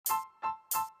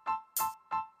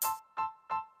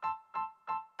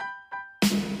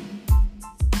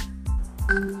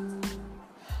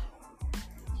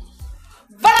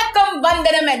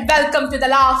Ranganam and welcome to the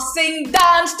Laugh, Sing,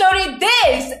 Dance Story.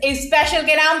 This is Special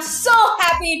K and I'm so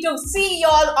happy to see you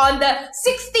all on the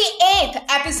 68th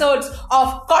episodes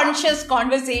of Conscious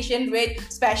Conversation with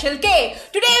Special K.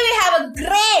 Today we have a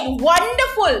great,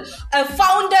 wonderful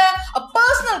founder, a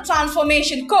personal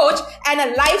transformation coach and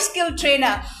a life skill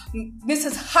trainer,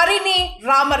 Mrs. Harini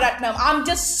Ramarathnam. I'm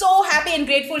just so happy and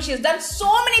grateful. She's done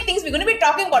so many things. We're going to be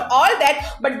talking about all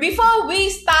that. But before we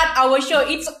start our show,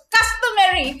 it's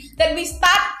customary that we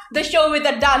start the show with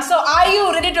a dance. So are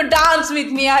you ready to dance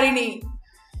with me, Harini?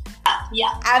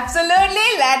 Yeah.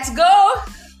 Absolutely. Let's go.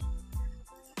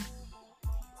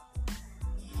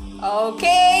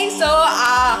 Okay, so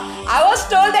I was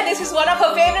told that this is one of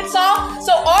her favorite songs.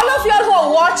 So all of you all who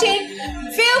are watching,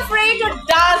 feel free to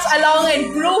dance along and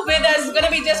groove with us. It's going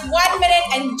to be just 1 minute.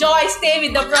 Enjoy, stay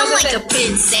with the process. I'm like a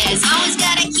princess, always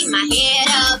gotta keep my head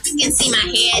up. You can see my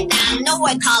head down, know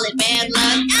I call it bad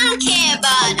luck. I don't care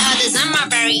about others, I'm my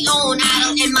very own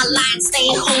idol. And my lines stay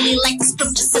holy like the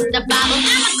scriptures in the Bible.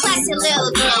 I'm a classy little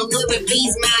girl, Louis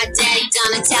V's my daddy.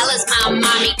 Donatella's my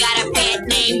mommy, got a pet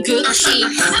named Gucci.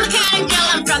 I'm a kind of girl,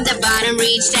 I'm from the bottom,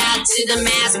 reached out to the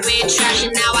mass with trash.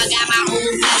 And now I got my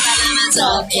own house, I'm not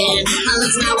talking. My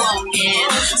looks not walking,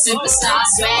 superstar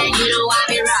swag, you know I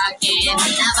be rocking.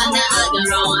 Now on the other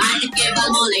row, I can give a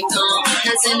molecule.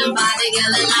 That's in the body,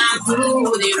 girl, and I'm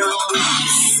booty roll.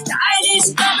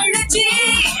 Stylish community,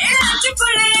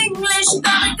 electrical English,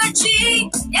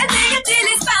 community. Yeah, they get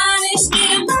really Spanish,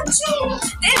 need a country.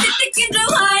 They think it's a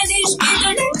whinish, need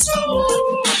a country.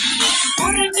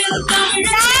 What a little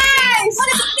community. What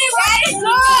is it, right?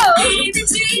 Go! Baby,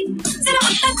 sit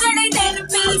up the curly, then the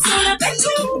pills on a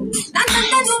bedroom.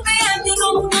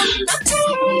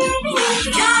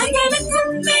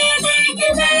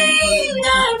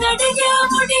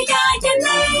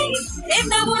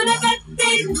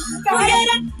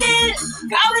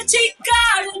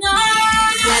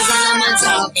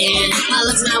 My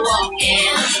looks not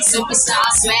walking, superstar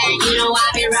swag, you know I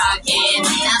be rocking.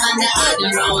 Now on the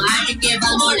other row, I can give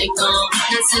a molecule.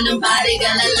 That's in the body,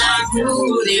 gonna learn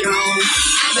through the room.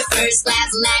 I'm a first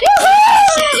class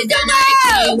Latin, don't like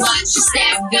you, watch your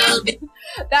step, girl.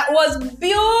 That was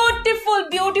beautiful,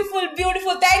 beautiful,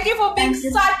 beautiful. Thank you for being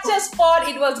such a sport.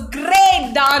 It was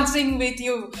great dancing with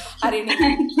you, Harini.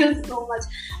 Thank you so much.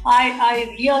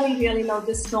 I really, really love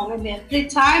this song, and every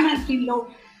time I feel low,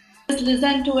 just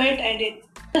listen to it and it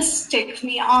just takes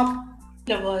me up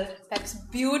the world. That's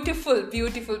beautiful,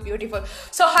 beautiful, beautiful.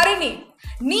 So Harini,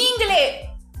 Neengale,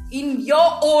 in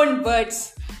your own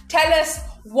words, tell us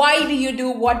why do you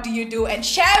do, what do you do, and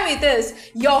share with us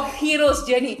your hero's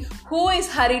journey. Who is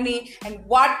Harini and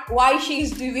why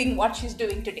she's doing what she's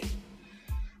doing today?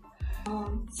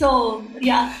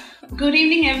 Good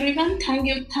evening everyone.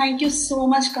 Thank you so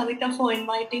much, Kavita, for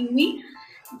inviting me.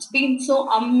 It's been so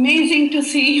amazing to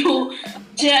see you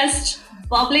just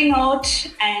bubbling out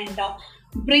and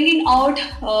bringing out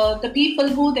the people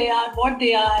who they are, what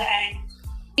they are, and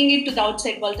bringing it to the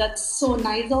outside world. That's so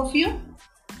nice of you.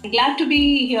 I'm glad to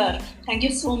be here. Thank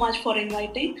you so much for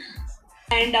inviting.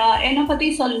 And enna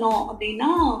patti solnom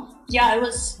appadina, I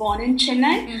was born in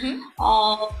Chennai.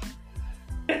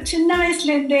 Chinna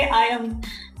vayasile I am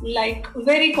like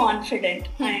very confident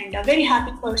and a very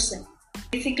happy person.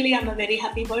 Basically, I'm a very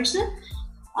happy person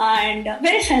and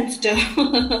very sensitive.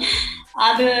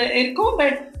 But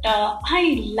I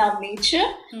love nature.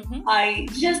 I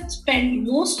just spend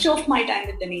most of my time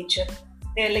with the nature.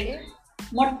 They're like,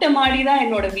 motta maadi da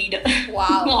ennoda veedu.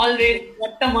 Wow. Always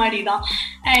motta maadi da.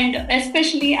 And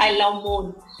especially I love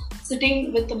moon.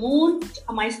 Sitting with the moon,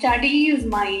 my studies,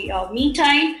 my me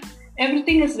time,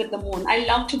 everything is with the moon. I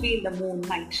love to be in the moon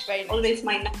night. Right. Always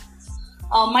my nights.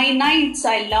 My nights,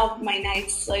 I loved my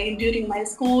nights during my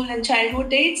school and childhood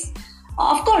days.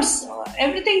 Of course,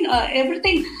 everything. I am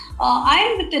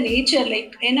with the nature.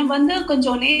 Like, enna vandu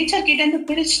konjam nature kitta inda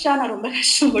pirichita na romba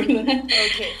kashtapaduven.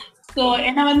 Okay. So,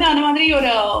 enna vandu andha madri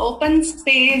oru open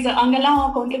space angala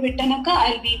kondu vittanaka,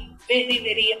 I'll be very,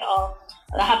 very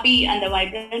happy and a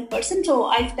vibrant person. So,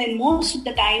 I spend most of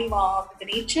the time with the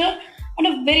nature and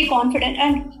I'm very confident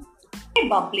and very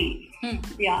bubbly.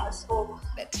 Yeah, so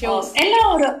ella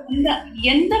oru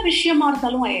endha vishayama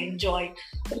irundhalum I enjoy.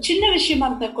 Oru chinna vishayama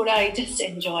irundha kuda I just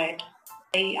enjoy it.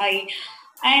 I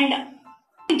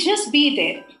just be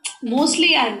there. Mostly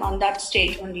I'm on that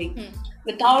stage only,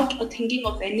 without thinking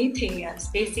of anything else.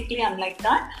 Basically, I'm like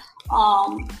that.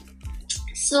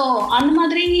 So அந்த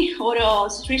மாதிரி ஒரு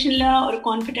சிச்சுவேஷன்ல ஒரு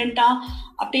கான்ஃபிடென்ட்டா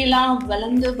அப்படியெல்லாம்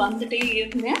வளர்ந்து வந்துட்டே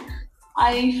இருந்தேன்.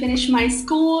 I finished my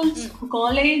school,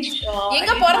 college.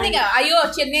 எங்க போறீங்க? Are you a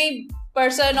Chennai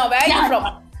person or where are you from?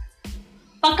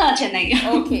 Pakka Chennai.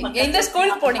 Okay. In the school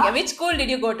போனீங்க. Which school did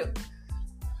you go to?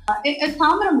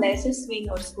 Thambaramla SSV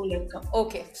ஒரு school இருக்கு.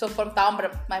 Okay. So from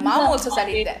Thambaram. My mom also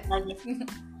studied there.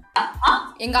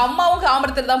 எங்க அம்மாவும்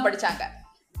தாம்பரத்துல தான் படிச்சாங்க.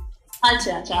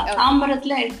 அச்சா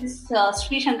தாம்பரத்துல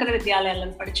ஸ்ரீ சங்கர வித்யாலயால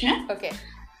படிச்சேன். Okay.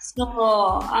 So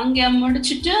அங்க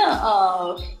முடிச்சிட்டு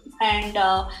and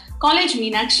college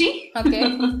Meenakshi.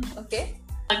 Okay.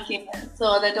 So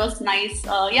that was nice.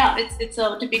 Yeah, it's a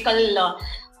typical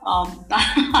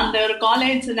under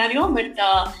college scenario, but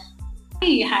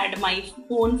I had my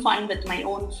own fun with my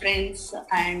own friends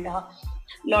and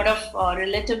lot of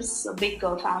relatives, big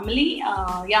family.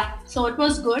 Yeah, so it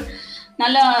was good.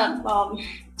 Nalla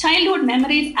childhood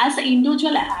memories as an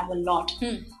individual I have a lot.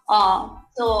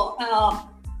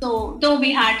 So though we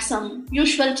had some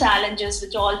usual challenges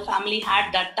which all family had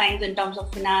that times in terms of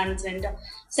finance and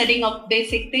setting up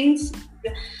basic things,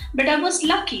 but I was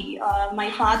lucky. My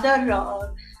father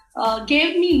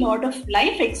gave me a lot of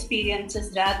life experiences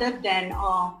rather than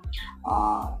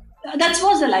that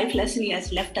was a life lesson he has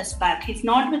left us back. He's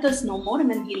not with us no more. I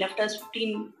mean, he left us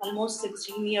almost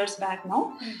 16 years back now.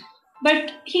 But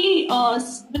he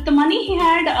with the money he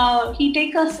had, he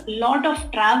take us a lot of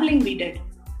traveling we did.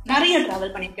 நிறைய travel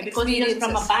பண்ணிருக்கேன் because he is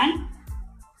from a bank.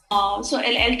 So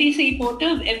LTC போட்டு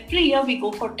every year we go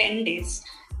for 10 days.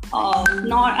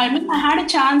 I had a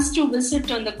chance to visit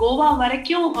on the Goa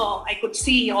வரைக்கும். I could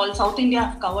see all South India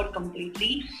I've covered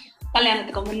completely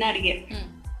கல்யாணத்துக்கு முன்னாடியே.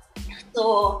 So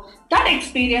that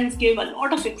experience gave a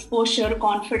lot of exposure,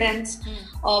 confidence.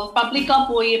 பப்ளிக்கா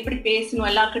போய் எப்படி பேசணும்,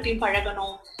 எல்லார்கிட்டையும்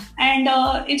பழகணும். And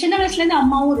சின்ன வயசுல இருந்து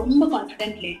அம்மாவும் ரொம்ப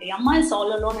கான்ஃபிடென்ட் லேடி. அம்மா is all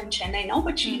alone in Chennai now,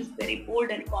 but she is very bold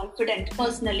and confident.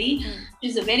 Personally, she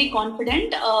is very confident.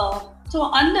 So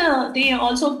they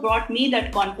also brought me that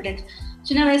confidence.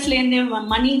 சின்ன வயசுல இருந்து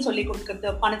மணி சொல்லி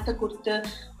கொடுக்கறது, பணத்தை கொடுத்து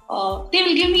they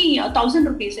will give me 1,000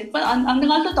 rupees. இப்ப அந்த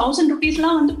காலத்துல 1,000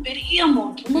 rupeesலாம் வந்து பெரிய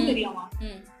அமௌண்ட், ரொம்ப பெரிய amount.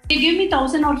 They give me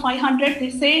 1,000 or 500.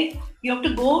 They say you have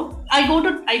to go.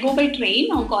 I go by train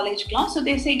on college class. So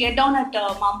they say get down at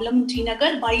Mambalam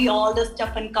Tinagar, buy all the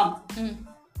stuff and come.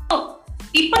 So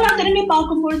இப்ப நான் திரும்பி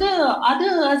பார்க்கும்போது அது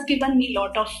has given me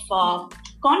lot of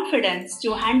confidence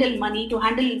to handle money, to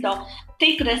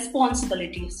take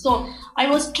responsibilities. So I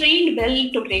was trained well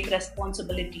to take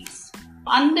responsibilities.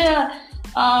 And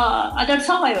that's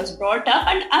how I was brought up.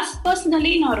 And as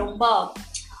personally நான் ரொம்ப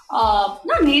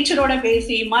நான் நேச்சரோட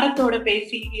பேசி, மரத்தோட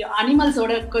பேசி,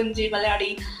 அனிமல்ஸோட கொஞ்சி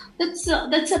விளையாடி,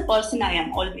 that's a person I am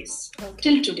always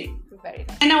till today.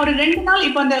 ஏன்னா ஒரு 2 நாள்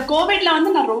இப்போ அந்த கோவிட்ல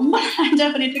வந்து நான் ரொம்ப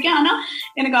என்ஜாய் பண்ணிட்டு இருக்கேன். ஆனா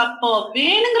எனக்கு அப்போ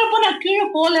வேணுங்கிறப்போ நான் கீழே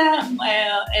போல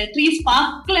ட்ரீஸ்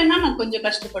பார்க்கலன்னா நான் கொஞ்சம்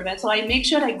கஷ்டப்படுவேன். So I make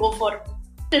sure I go for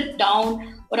sit down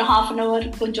ஒரு half an hour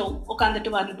கொஞ்சம் உட்கார்ந்துட்டு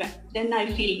வருவேன். Then I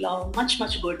feel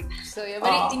much good. So you're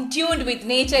very in tune with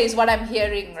nature is what I'm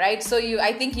hearing, right? So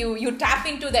I think you tap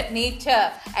into that nature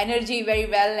energy very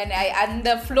well, and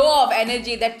the flow of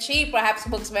energy that she perhaps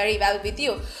works very well with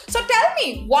you. So tell me,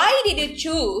 why did you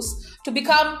choose to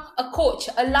become a coach,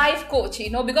 a life coach,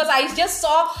 because I just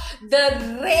saw the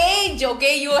range,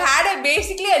 okay? You had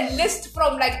basically a list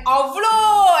from like avlo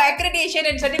accreditation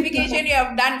and certification you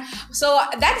have done. So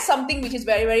that's something which is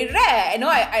very, very rare.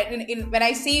 When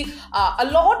I see a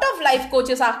lot of life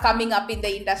coaches are coming up in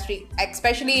the industry,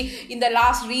 especially in the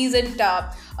last recent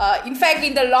in fact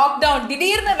in the lockdown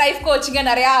திடீர்னு life coaching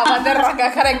நிறைய வந்துடுறாங்க,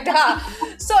 கரெக்டா?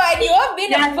 So and you have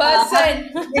been a person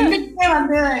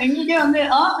எங்கேயே வந்து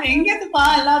எங்கேதுப்பா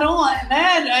எல்லாரும்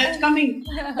it's coming,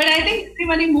 but I think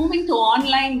everybody moving to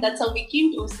online, that's how we came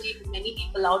to see many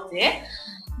people out there.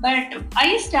 But I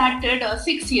started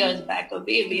 6 years back,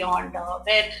 way beyond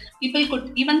where people could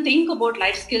even think about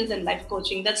life skills and life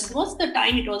coaching. That was the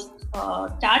time it was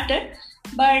started.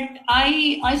 But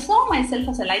I saw myself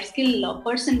as a life skill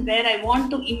person where I want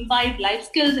to imbibe life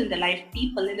skills in the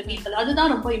people.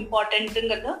 அதுதான் ரொம்ப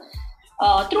இம்பார்ட்டன்ட்ங்கிறது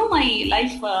through my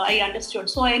life I understood.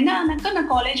 So என்னன்னாக்கா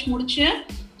நான் college முடிச்சு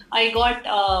I got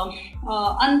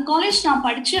and college நான்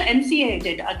படிச்சு MCA I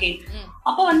did again.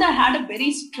 அப்போ வந்து I had a very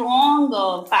strong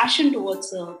passion towards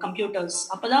computers.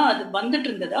 அப்பதான் அது வந்துட்டு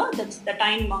இருந்தது. That's the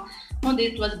time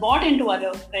it was brought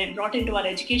into our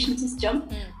education system.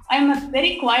 I am a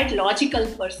very quiet logical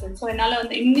person. So என்னால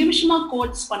வந்து நிமிஷமா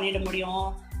கோட்ஸ் பண்ணிட முடியும்.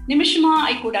 நிமிஷமா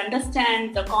I could understand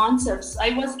the concepts. I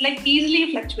was like easily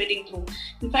fluctuating through.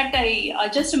 In fact, I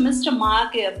just missed a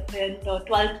mark in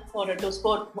 12th to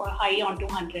score high on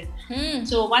 200.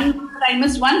 So I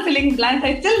missed one filling blank.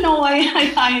 I still know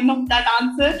I know that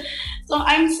answer. So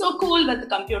I'm so cool with the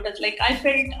computers. Like I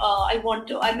felt I want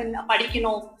to,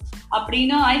 padikino,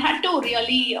 I had to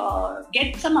really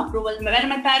get some approval where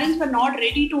my parents were not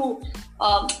ready to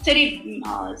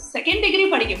second degree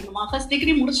படிக்கணுமா first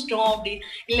degree முடிச்சிட்டோம் அப்படி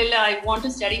இல்ல I want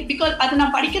to study because அது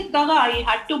நான் படிக்கிறதுக்காக I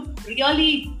had to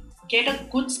really get a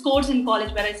good scores in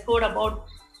college where I scored about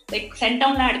like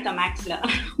centown la edutha maths la.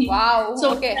 Wow. So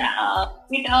okay.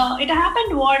 It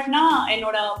happened what na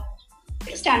enoda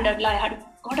standard la I had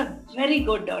got a very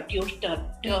good tutor.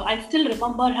 I still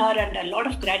remember her and a lot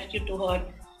of gratitude to her.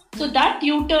 So that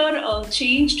tutor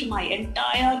changed my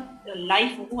entire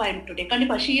life who I am today.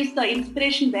 Kandipa, she is the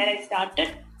inspiration where I started.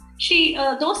 She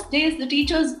those days the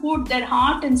teachers put their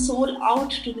heart and soul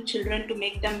out to the children to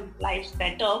make them lives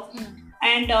better.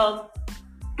 And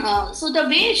so the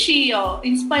way she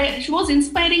was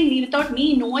inspiring me without me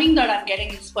knowing that I'm getting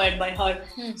inspired by her.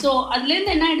 So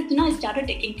adlenda enna edutuna I started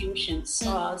taking tuitions.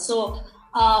 So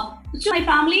my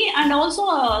family and also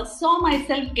saw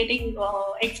myself getting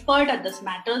expert at this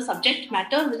subject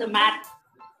matter with the math.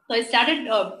 So I started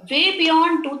way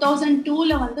beyond 2002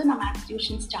 la vandu na math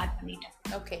tuition start panniten.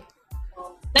 Okay.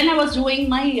 Then I was doing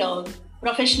my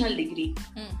professional degree,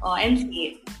 MCA.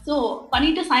 So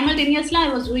pannita simultaneously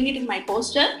I was doing it in my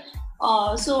postal.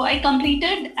 So I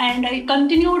completed and I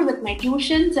continued with my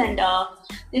tuitions, and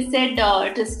they said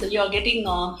you're getting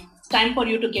time for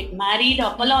you to get married.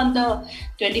 Appala on the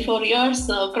 24 years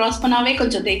cross panave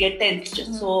konja they get tensed.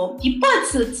 So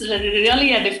it's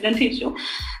really a different issue.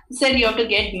 Said you have to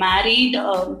get married.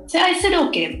 So I said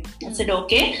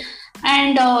okay.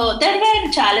 And there were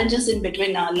challenges in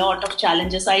between, a lot of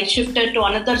challenges. I shifted to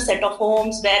another set of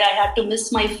homes where I had to miss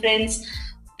my friends,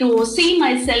 to see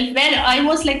myself where I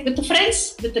was like with the friends,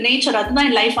 with the nature. Adna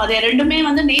in life, there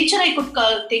rendume the nature I could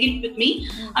take it with me.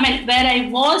 I mean, where I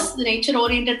was the nature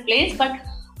oriented place, but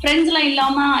friends la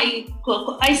illama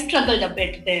I struggled a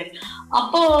bit there.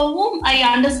 Appo I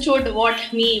understood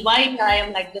why I am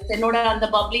like this. Enoda and the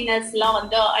bubbliness la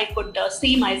vanda I could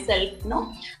see myself,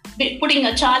 putting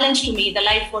a challenge to me. The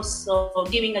life was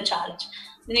giving a challenge.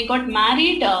 Then I got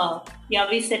married.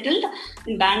 We settled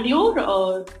in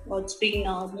Bangalore. It's been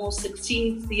almost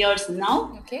 16 years now.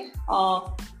 Okay.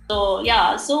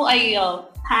 So I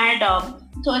had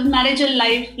so in marriage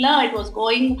life it was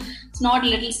going. It's not a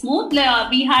little smooth.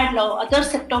 We had other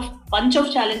set of bunch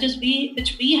of challenges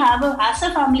which we have as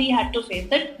a family had to face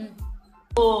it.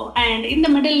 So, and in the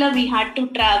middle we had to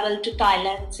travel to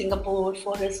Thailand, Singapore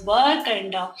for his work,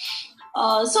 and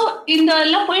so in the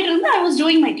I was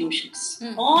doing my tuitions.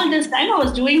 All this time I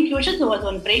was doing tuitions. I was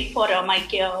on break for my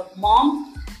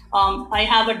mom. I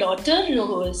have a daughter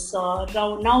who is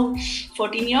around now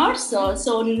 14 years.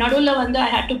 So nadula I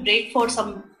had to break for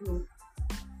some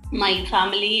my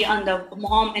family and the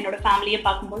mom and family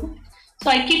paakumbodhu. So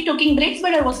I keep taking breaks,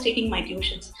 but I was taking my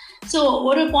tuitions. So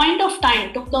over a point of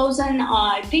time, 2000,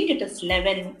 I think it is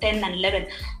 10 and 11,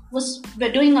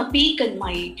 we're doing a peak in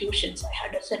my tuitions. I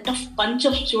had a set of bunch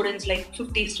of students, like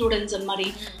 50 students in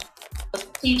Mari,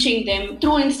 teaching them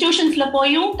through institutions la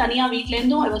poyum taniya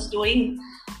veetlendu I was doing.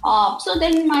 So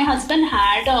then my husband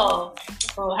had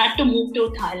to move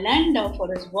to Thailand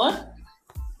for his work.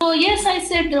 So yes, I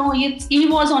said no. He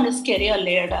was on his career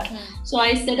ladder. So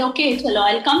I said okay, chalo,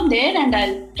 I'll come there and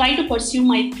I'll try to pursue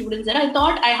my students there. I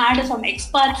thought I had some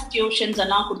expert tuitions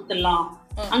ana kuduttalam.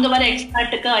 Anga vara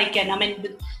expert ku I can. I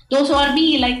mean, those who are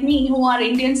like me who are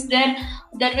Indians, there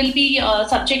will be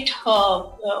subject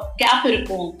gap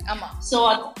irukum.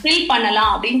 So fill pannalam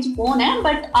அப்படினு போனேன்.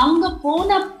 But அங்க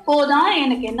போனப்போதான்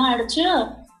எனக்கு என்ன ஆயிடுச்சு,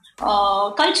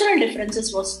 cultural differences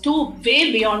was way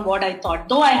beyond what I thought.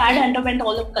 Though I had underwent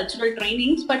all the cultural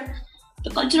trainings, but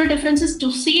the cultural differences to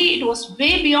see, it was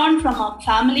way beyond from a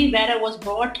family where I was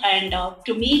brought, and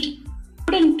to meet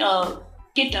couldn't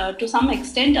get to some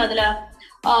extent adula.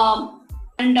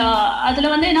 And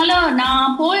அதுல என்னால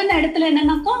நான் போயிருந்த இடத்துல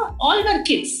என்னன்னாக்கா all were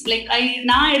kids. Like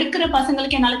நான் எடுக்கிற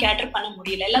பசங்களுக்கு என்னால கேட்டர் பண்ண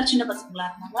முடியல, எல்லாம் சின்ன பசங்களா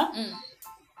இருந்தாங்க.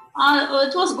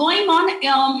 It was going on,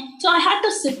 so I had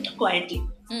to sit quietly.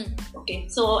 Okay,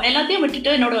 so எல்லாத்தையும் விட்டுட்டு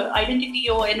என்னோட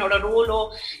ஐடென்டிட்டியோ என்னோட ரோலோ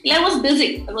இல்லை, I was busy.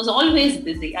 I was always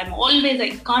busy. I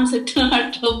can't sit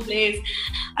at a place.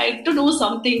 I had to do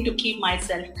something to keep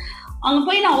myself. அங்க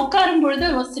போய் நான் உட்காரும் பொழுது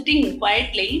I was sitting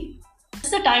quietly.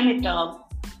 That's the time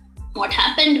what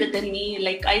happened within me,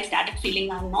 like I started feeling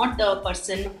I'm not the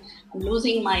person. I'm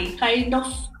losing my kind of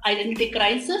identity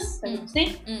crisis, I would say.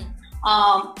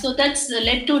 So that's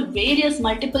led to various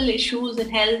multiple issues in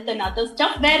health and other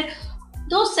stuff, where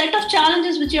those set of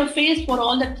challenges which you have faced for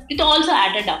all that, it also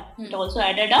added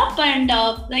up. And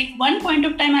like one point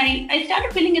of time I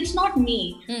started feeling it's not me,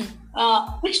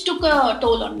 which took a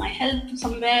toll on my health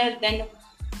somewhere. Then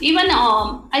Even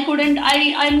I couldn't.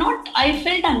 I'm not. I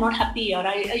felt I'm not happy here.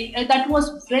 That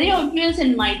was very obvious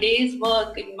in my day's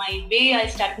work, in my way I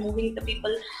start moving the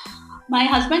people. My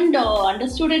husband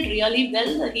understood it really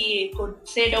well. He could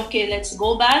said, okay, let's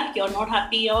go back. You're not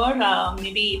happy here.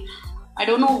 Maybe I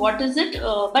don't know what is it.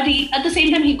 But he at the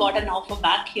same time he got an offer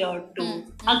back here to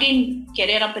again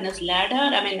career up in his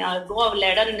ladder. I mean, go a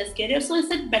ladder in his career. So he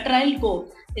said, better I'll go.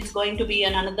 It's going to be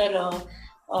another.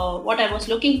 What I was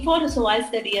looking for. So I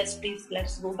said, yes, please,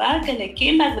 let's go back. And I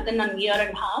came back within a year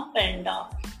and a half. And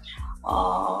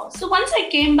so once I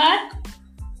came back,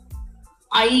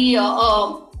 I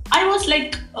was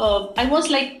like,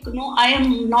 I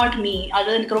am not me.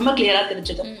 Other than ரொம்ப clear-ஆ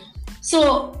தெரிஞ்சது. So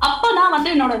அப்ப நான் வந்து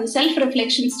என்னோட self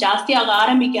reflections ஜாஸ்தியாக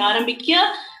ஆரம்பிக்க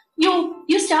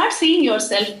you start seeing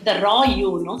yourself, the raw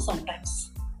you, sometimes.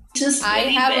 I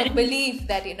have a belief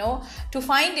that, to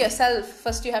find yourself,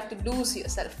 first you have to lose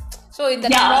yourself. So in the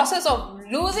process of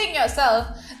losing yourself,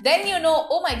 then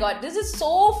oh my God, this is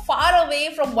so far away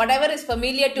from whatever is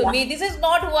familiar to me. This is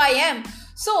not who I am.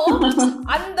 So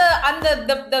on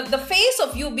the face of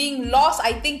you being lost,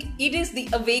 I think it is the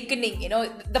awakening,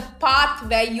 the path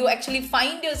where you actually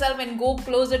find yourself and go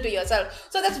closer to yourself.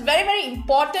 So that's very, very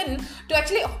important to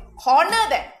actually honor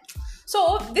that. So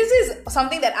this is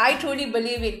something that I truly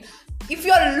believe in. If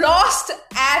you're lost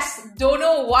as don't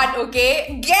know what, okay,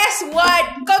 guess what?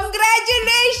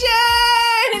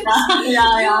 Congratulations!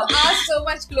 You are so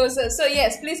much closer. So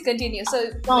yes, please continue. So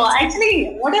actually,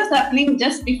 what is happening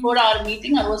just before our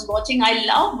meeting, I was watching, I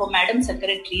love Madam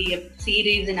Secretary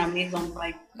series in Amazon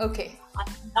Prime. Okay. I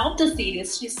love the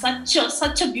series. She's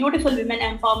such a beautiful women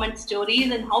empowerment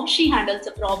stories and how she handles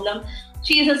the problem.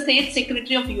 She is a state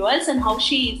secretary of US and how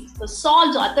she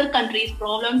solves other countries'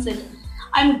 problems. And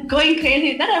I'm going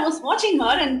crazy that I was watching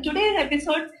her. And today's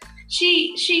episode,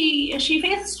 she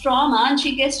faces trauma and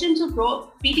she gets into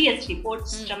PTSD,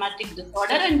 post-traumatic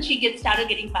disorder, and she started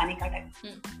getting panic attack.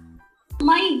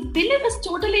 My belief is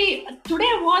totally,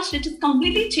 today I watched, it is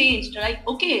completely changed. Like,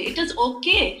 okay, it is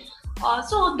okay.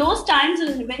 So those times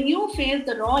when you face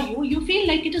the raw you feel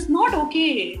like it is not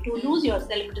okay to lose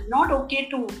yourself. It is not okay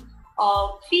to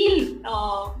feel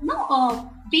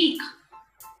weak,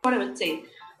 what I would say.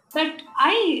 But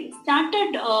I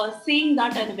started seeing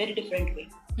that in a very different way.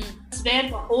 That's where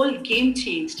the whole game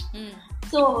changed.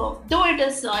 So though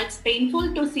it's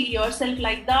painful to see yourself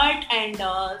like that and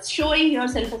showing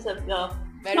yourself as a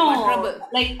very vulnerable,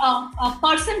 like a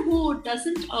person who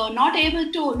doesn't not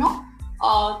able to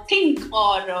think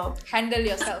or handle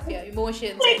yourself,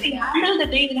 emotions. Handle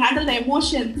the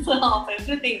emotions of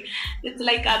everything. It's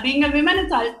like being a woman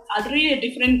is already a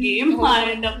different game,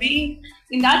 and being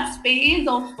in that space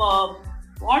of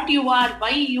what you are,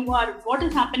 why you are, what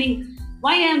is happening,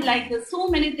 why I am like there's so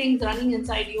many things running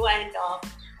inside you, and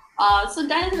so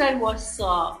there I was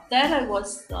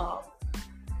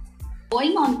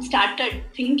going on, started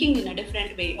thinking in a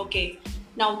different way. Okay.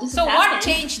 Now this so what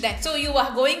changed then? So you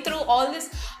were going through all this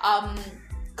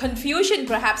confusion,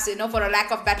 perhaps, for a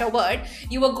lack of better word.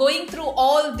 You were going through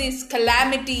all this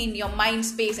calamity in your mind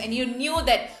space, and you knew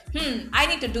that I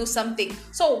need to do something.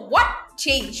 So what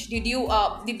changed? Did you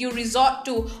resort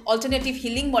to alternative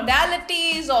healing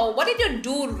modalities, or what did you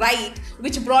do right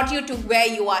which brought you to where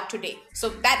you are today? So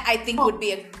that I think would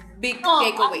be a big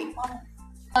takeaway.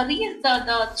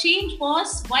 The change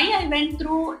was why I went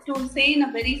through, to say in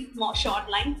a very short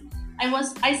line,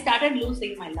 I started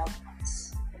losing my loved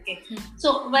ones. Okay.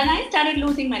 So when I started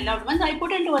losing my loved ones, I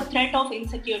put into a threat of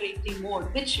insecurity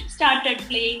mode, which started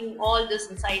playing all this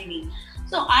inside me.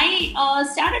 So I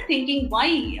started thinking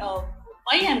why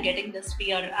I'm getting this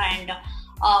fear, and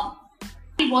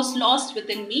it was lost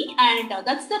within me, and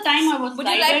that's the time I was. Would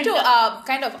you like to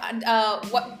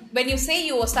when you say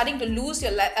you were starting to lose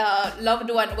your loved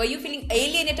one, were you feeling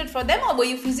alienated for them, or were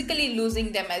you physically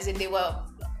losing them, as in they were?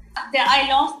 I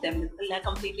lost them. I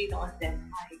completely lost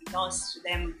them. I lost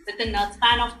them within a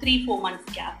span of 3-4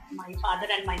 months gap. My father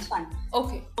and my son.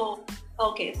 Okay.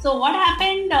 So what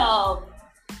happened?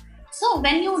 So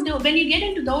when you get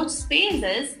into those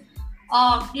spaces,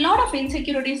 a lot of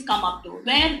insecurities come up too.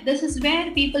 This is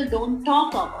where people don't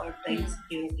talk about the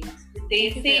insecurities.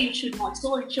 They say you should not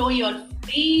show your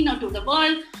pain or to the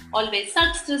world. Always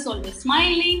success, always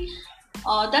smiling.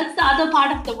 That's the other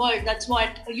part of the world. That's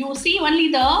what you see, only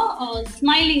the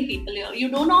smiling people. You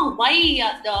don't know why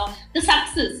the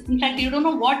success. In fact, you don't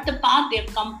know what the path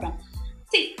they've come from.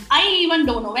 See, I even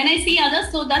don't know when I see others.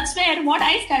 So that's where what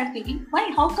I started thinking: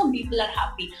 why? How come people are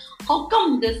happy? How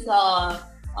come this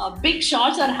big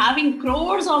shots are having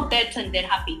crores of debts and they're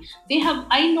happy?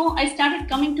 I started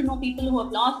coming to know people who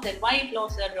have lost their wife,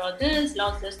 lost their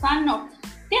lost their son, or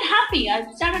they're happy.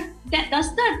 I started, that's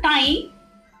the time.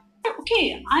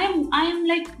 Okay, I am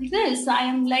like this. I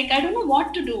am like, I don't know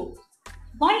what to do.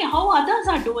 Why, how others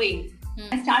are doing.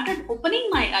 I started opening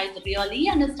my eyes really,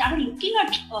 and I started looking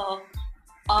at,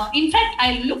 in fact,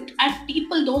 I looked at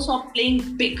people, those who are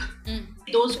playing big,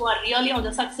 those who are really on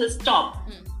the success top.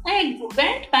 I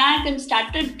went back and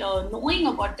started knowing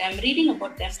about them, reading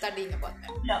about them, studying about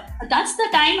them. That's the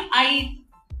time I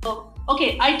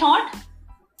thought,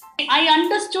 I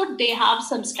understood they have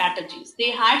some strategies. They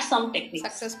had some techniques.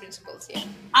 Success principles, yeah.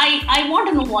 I want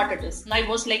to know what it is. I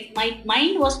was like, my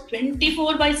mind was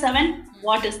 24/7.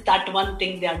 What is that one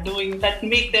thing they are doing that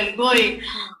make them going?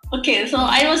 Okay, so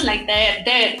I was like there,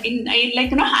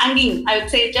 hanging. I would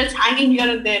say just hanging here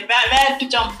and there. Where to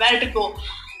jump, where to go.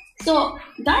 So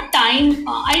that time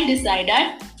I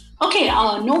decided, okay,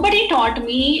 nobody taught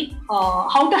me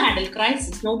how to handle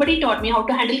crisis. Nobody taught me how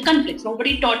to handle conflicts.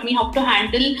 Nobody taught me how to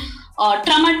handle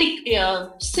traumatic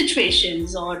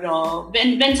situations, or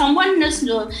when someone is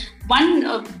 1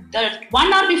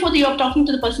 hour before you are talking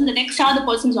to the person, the next hour the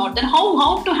person's not. Then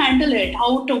how to handle it,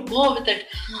 how to go with it.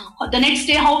 The next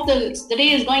day, how the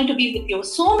day is going to be with you.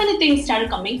 So many things started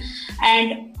coming,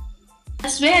 and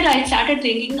that's where I started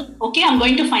thinking, okay, I'm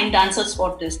going to find the answers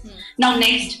for this. Now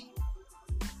next,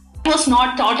 I was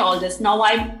not taught all this. Now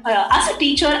I'm as a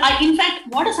teacher, in fact,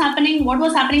 what was happening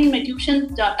in my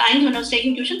tuition times when I was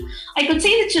taking tuition, I could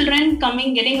see the children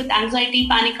getting with anxiety,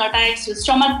 panic attacks, with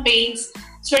stomach pains,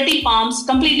 sweaty palms,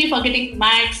 completely forgetting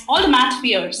maths, all the math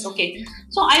fears. Okay,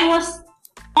 so I was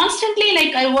constantly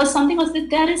like,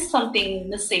 there is something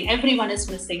missing. Everyone is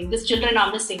missing. These children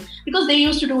are missing because they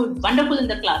used to do wonderful in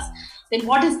the class. Then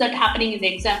what is that happening in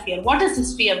the exam fear? What is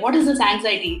this fear? What is this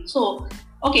anxiety? So,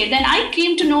 okay, then I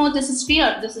came to know this is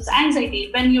fear, this is anxiety.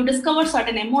 When you discover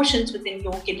certain emotions within you,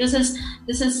 okay, this is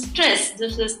stress,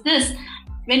 this is this.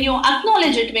 When you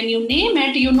acknowledge it, when you name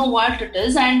it, you know what it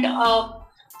is. And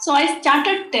so I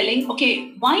started telling,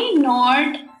 okay, why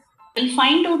not we'll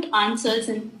find out answers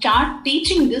and start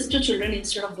teaching this to children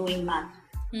instead of doing math.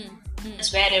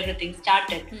 That's where everything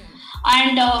started.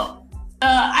 And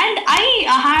I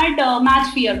had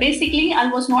math fear. Basically, I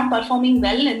was not performing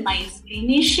well in my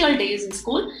initial days in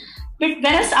school. But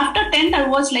whereas after 10th, I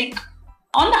was like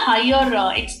on the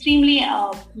higher, extremely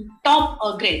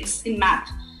top grades in math.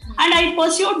 And I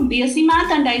pursued BSc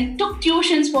Math, and I took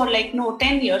tuitions for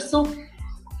 10 years. So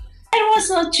there was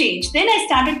a change. Then I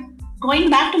started going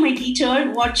back to my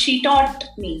teacher, what she taught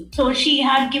me. So she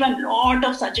had given a lot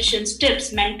of suggestions,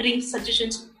 tips, mentoring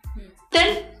suggestions.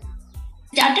 Then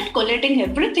started collating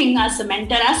everything as a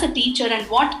mentor, as a teacher, and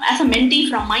as a mentee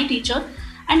from my teacher.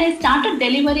 And I started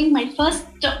delivering my first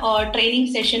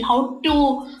training session, how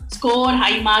to score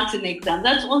high marks in exams.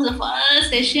 That was the first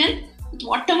session. With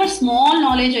whatever small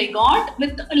knowledge I got,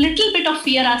 with a little bit of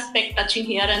fear aspect touching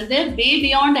here and there, way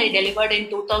beyond, I delivered in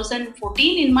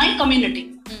 2014 in my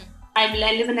community. I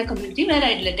live in a community where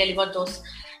I deliver those.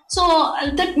 So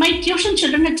that my tuition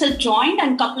children itself joined,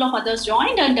 and a couple of others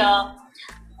joined, and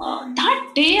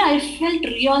that day I felt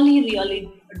really,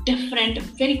 really different,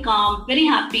 very calm, very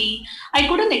happy. I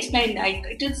couldn't explain.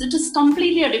 It is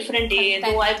completely a different day.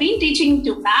 Though I've been teaching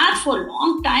to math for a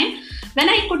long time, when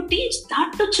I could teach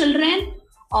that to children,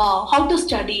 how to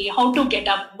study, how to get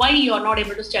up, why you are not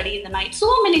able to study in the night, so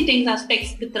many things,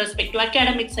 aspects with respect to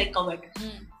academics I covered.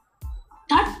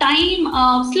 That time,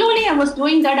 slowly I was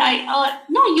doing that.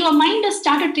 Your mind has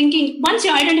started thinking, once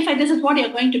you identify this is what you're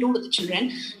going to do with the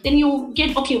children, then you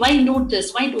get, okay, why do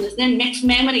this? Then next,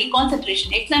 memory,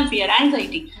 concentration, exam fear,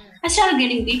 anxiety. I started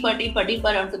getting deeper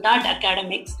onto that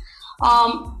academics.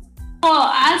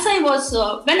 As I was,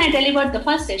 when I delivered the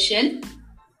first session,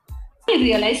 I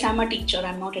realized I'm a teacher,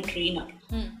 I'm not a trainer.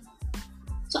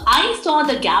 So I saw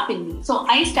the gap in me. So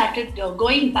I started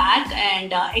going back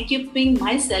and equipping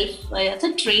myself as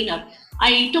a trainer.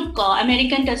 I took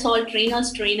American TESOL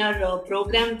trainer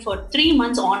program for 3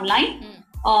 months online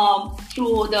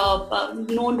through the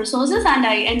known resources, and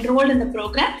I enrolled in the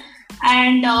program.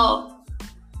 And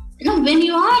when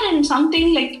you are in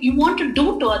something like you want to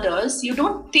do to others, you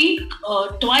don't think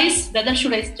twice whether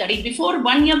should I study.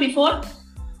 1 year before,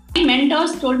 my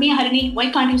mentors told me, Harini,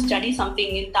 why can't you study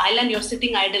something in Thailand? You're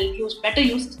sitting idle.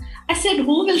 I said,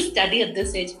 who will study at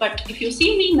this age? But if you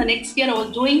see me in the next year, I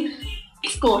was doing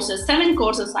 7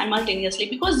 courses simultaneously,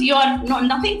 because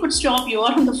nothing could stop you.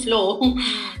 Are on the flow.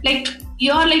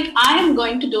 You're like, I am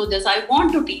going to do this. I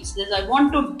want to teach this. I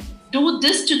want to do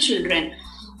this to children.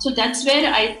 So that's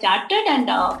where I started, and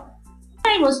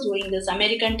I was doing this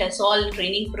American TESOL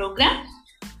training program.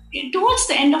 Towards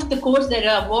the end of the course, there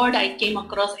a word I came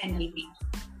across, NLP.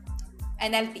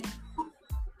 NLP.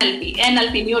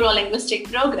 NLP,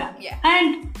 Neuro-Linguistic Program. Yeah.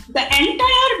 And the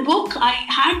entire book, I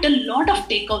had a lot of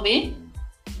takeaway.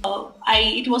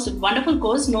 It was a wonderful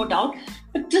course, no doubt.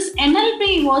 But this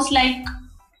NLP was like,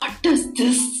 what is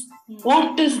this?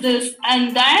 What is this?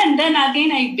 And then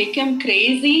again, I became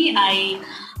crazy.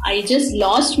 I just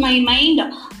lost my mind,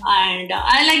 and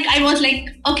I was like,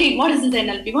 okay, what is this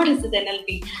NLP? What is this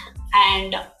NLP?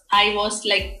 And I was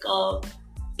like,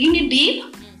 in it deep.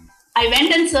 I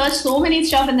went and searched so many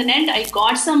stuff in the net. I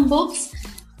got some books,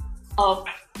 but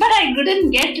I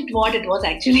didn't get what it was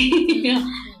actually.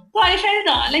 So I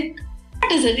felt like,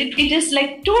 what is it? It is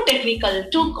like too technical,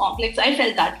 too complex. I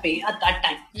felt that way at that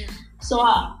time. So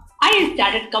I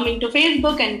started coming to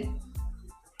Facebook and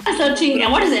searching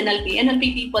what is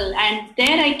NLP people, and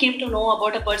there I came to know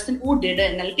about a person who did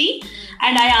NLP,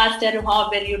 and I asked her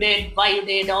where you did, why you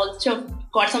did, also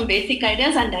got some basic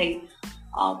ideas, and I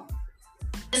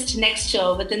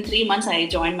within 3 months I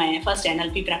joined my first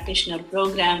NLP practitioner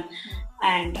program,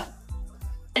 and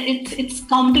it's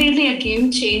completely a game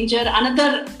changer,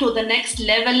 another to the next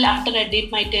level. After I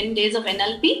did my 10 days of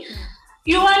NLP,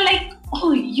 you are like,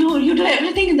 oh, you do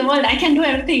everything in the world, I can do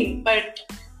everything. But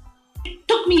it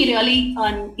took me really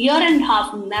a year and a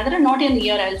half, not a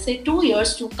year, I'll say 2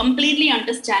 years, to completely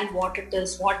understand what it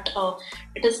is.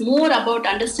 It is more about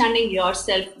understanding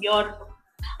yourself,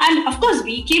 and of course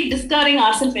we keep discovering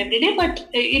ourselves every day, but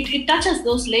it touches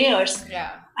those layers.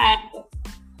 Yeah. And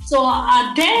so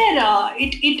I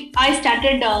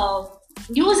started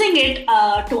using it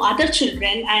to other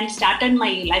children and started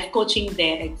my life coaching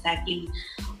there exactly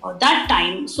that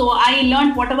time. So I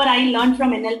learned whatever I learned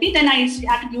from NLP, then I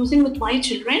started using with my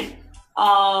children.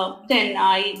 Then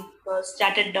I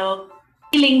started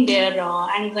healing their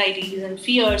anxieties and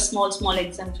fears, small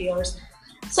exam fears.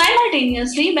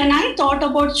 Simultaneously, when I thought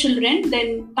about children,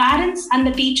 then parents and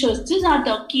the teachers, these are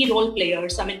the key role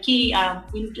players, key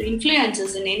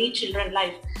influences in any children's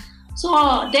life. So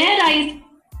there I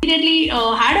immediately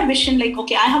had a vision like,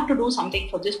 okay, I have to do something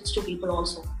for these two people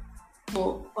also.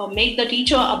 So make the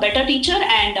teacher a better teacher,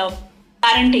 and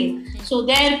parenting. So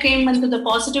there came into the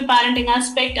positive parenting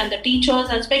aspect and the teachers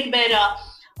aspect, where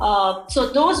so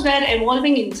those were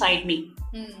evolving inside me.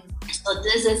 So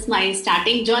this is my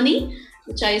starting journey,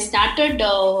 which I started with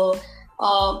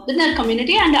our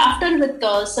community, and after with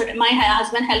my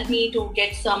husband helped me to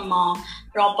get some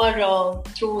proper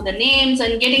through the names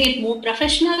and getting it more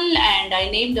professional, and I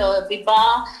named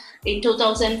Biba in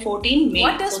 2014 May.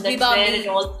 What does so that's Biba where mean?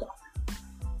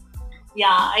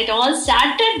 it all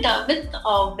started with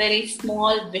a very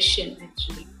small vision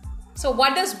actually. So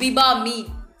what does Biba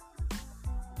mean?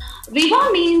 Viva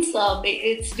means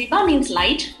Viva means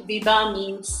light. Viva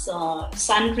means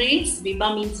sun rays.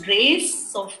 Viva means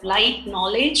rays of light,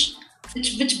 knowledge,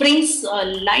 which brings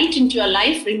light into your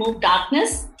life, remove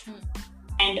darkness.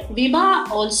 And Viva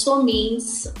also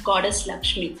means Goddess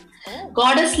Lakshmi.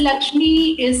 Goddess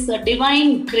Lakshmi is a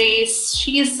divine grace.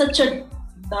 She is such a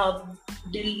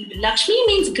Lakshmi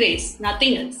means grace,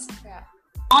 nothing else. Yeah.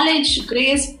 Knowledge,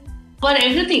 grace for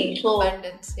everything. So,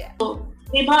 abundance. Yeah. So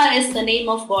Biba is the name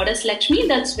of Goddess Lakshmi.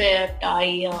 That's where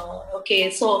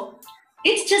so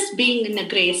it's just being in a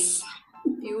grace.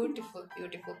 Beautiful.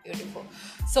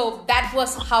 So that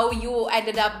was how you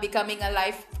ended up becoming a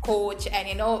life coach, and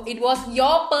it was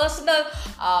your personal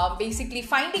basically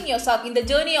finding yourself. In the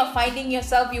journey of finding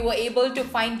yourself, you were able to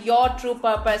find your true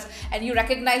purpose, and you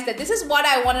recognize that this is what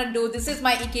I want to do, this is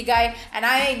my ikigai, and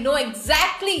I know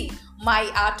exactly my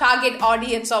target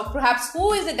audience, or perhaps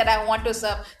who is it that I want to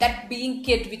serve, that being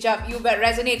kid, which you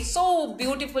resonate so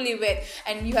beautifully with,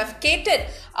 and you have catered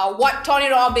what Tony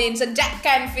Robbins and Jack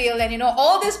Canfield and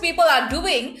all these people are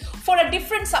doing for a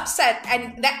different subset,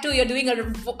 and that too you're doing a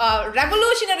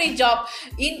revolutionary job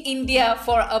in India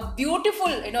for a beautiful,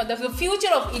 the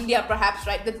future of India perhaps,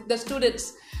 right, the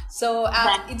students. So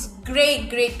it's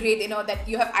great that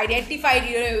you have identified,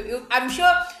 I'm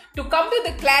sure to come to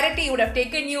the clarity would have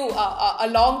taken you a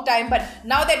long time, but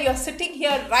now that you're sitting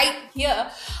here, right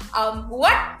here,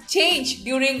 what changed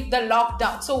during the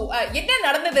lockdown? So,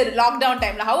 the lockdown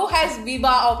time, how has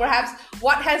Viva, or perhaps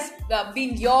what has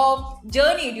been your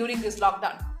journey during this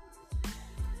lockdown?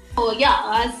 Oh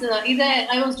yeah, as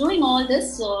I was doing all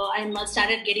this, I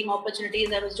started getting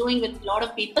opportunities. I was doing with a lot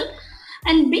of people.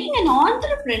 And being an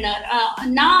entrepreneur,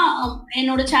 now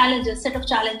challenges, set of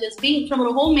challenges, being from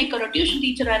a homemaker or tuition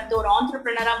teacher or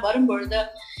entrepreneur,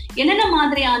 என்னென்ன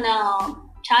மாதிரியான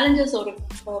challenges or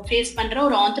face பண்ற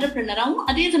ஒரு entrepreneur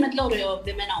அதே சமயத்துல ஒரு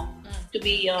women to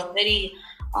be very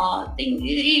thing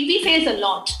we face a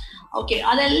lot. Okay,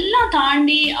 அதெல்லாம்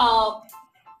தாண்டி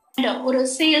ஒரு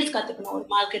சேல்ஸ் கத்துக்கணும், ஒரு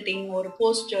மார்க்கெட்டிங், ஒரு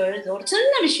போஸ்டர்ஸ், ஒரு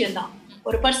சின்ன விஷயம் தான்,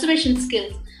 ஒரு பர்சுவேஷன்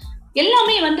ஸ்கில்ஸ்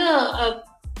எல்லாமே வந்து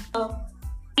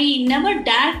I never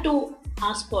dare to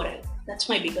ask for it. That's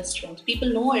my biggest strength. People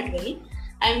know it well.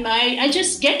 I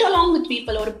just get along with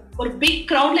people. ஒரு big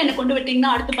crowdல என்ன கொண்டு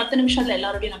விட்டீங்கன்னா அடுத்த 10 நிமிஷத்துல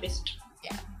எல்லாரோடையும் நான் பேசிட்டு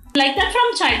like that from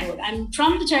childhood. I'm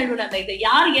from the childhood. And like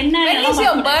yaar enna when is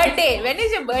your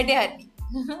birthday Harini?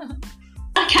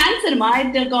 Cancer ma,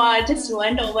 I just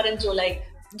went over in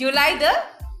July the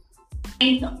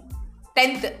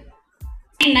 10th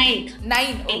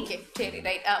 9 okay cherry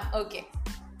right okay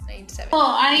 9/7. So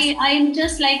I'm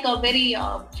just like a very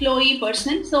flowy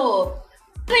person, so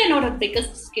என்னோட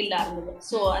biggest skill இருந்தது.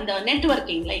 So and the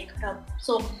networking like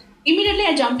so immediately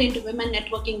I jumped into women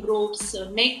networking groups,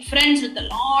 make friends with a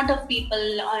lot of people,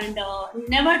 and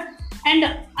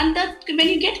that when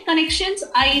you get connections,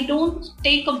 I don't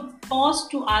take a pause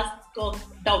to ask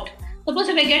doubt. Suppose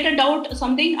if I get a doubt or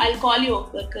something, I'll call you,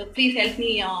 please help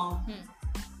me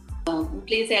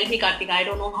Karthika, I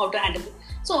don't know how to handle it.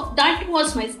 So that was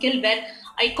my skill, where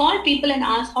I call people and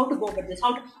ask how to go about this,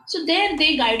 so there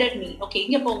they guided me. Okay,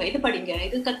 inga ponga, idu padinga,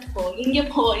 idu kattuko, inga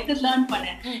po, idu learn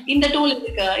panna, in the tool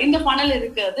irukku, in the funnel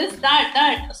irukku, this that,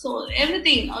 so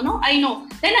everything, I know.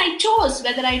 Then I chose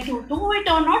whether I to do it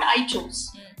or not. I chose.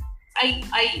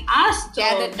 I asked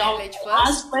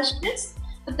asked questions.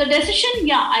 But the decision,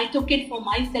 I took it for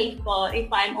myself, if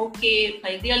I'm okay, if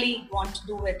I really want to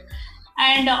do it.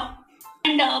 And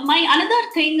my another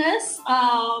thing is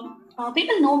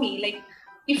people know me, like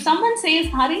if someone says,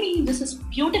 Harini, this is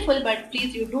beautiful, but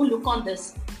please you do look on this,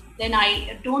 then I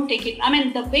don't take it. I mean,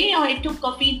 the way I took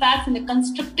feedback in a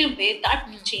constructive way, that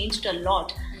changed a lot.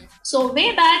 So way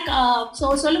back, so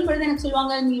சொல்லும்போது எனக்கு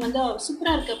சொல்லுவாங்க, நீ வந்து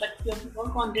சூப்பரா இருக்க, but you have to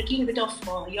work on little bit of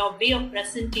your way of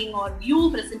presenting, or you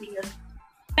presenting yourself.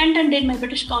 Went and did my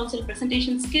British Council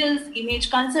presentation skills, image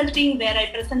consulting, where I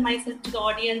present myself to the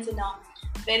audience in a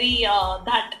very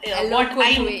what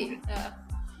I way.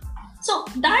 So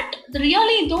that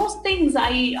really those things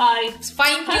I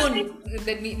fine tune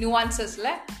the nuances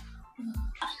la.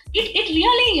 It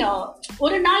really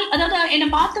ஒரு நாள் அதாவது என்ன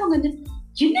பார்த்தவங்க வந்து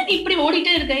என்ன இப்படி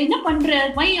ஓடிட்டே இருக்க, என்ன பண்ற,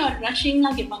 why you are rushing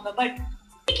லாம் கேட்பாங்க. பட்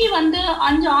இன்னைக்கு வந்து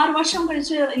 5-6 வருஷம்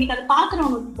கழிச்சு இன்னைக்கு அதை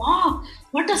பாக்குறவங்க, wow,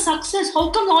 what a success, how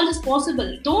come all this possible,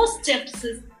 those steps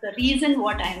is the reason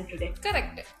what I am today.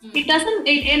 Correct. It doesn't,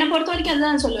 என்னை பொறுத்த வரைக்கும்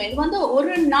அதுதான் சொல்லுவேன், இது வந்து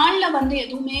ஒரு நாள்ல வந்து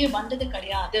எதுவுமே வந்தது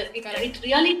கிடையாது. It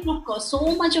really took so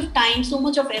much of time, so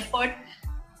much of effort,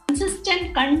 consistent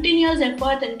continuous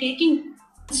effort, and taking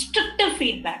constructive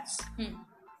feedbacks.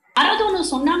 யாராவது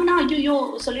ஒன்று சொன்னாங்கன்னா ஐயோ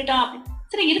சொல்லிட்டா,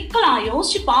 சரி இருக்கலாம்,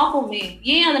 யோசிச்சு பார்ப்போமே,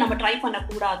 ஏன் அதை நம்ம ட்ரை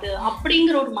பண்ணக்கூடாது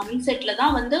அப்படிங்கிற ஒரு மைண்ட் செட்ல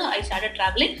தான் வந்து ஐ ஸ்டார்டட்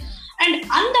டிராவலிங். அண்ட்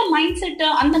அந்த மைண்ட் செட்டு,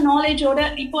 அந்த நாலேஜோட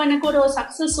இப்போ எனக்கு ஒரு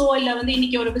சக்சஸோ இல்லை வந்து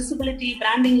இன்னைக்கு ஒரு விசிபிலிட்டி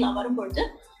பிராண்டிங்லாம் வரும்பொழுது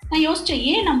நான் யோசிச்சேன்,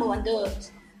 ஏன் நம்ம வந்து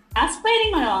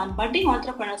ஆஸ்பைரிங் பட்டிங்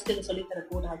ஆண்டர்பிரனர்ஸ்க்கு இது சொல்லி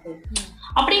தரக்கூடாது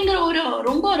அப்படிங்கிற ஒரு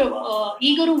ரொம்ப ஒரு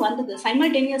ஈகரும் வந்தது.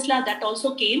 Simultaneously that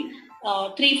also came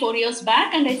 3-4 years back,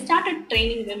 and I started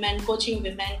training women, coaching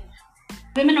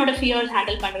women-oda fears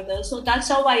handle பண்றது. So that's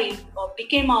how I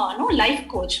became a life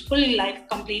coach, full life,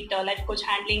 complete life coach,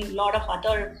 handling a lot of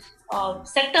other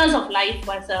sectors of life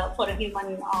for a human,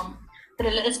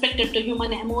 respected to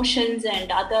human emotions and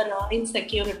other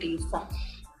insecurities.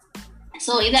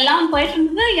 So இதெல்லாம் போயிட்டு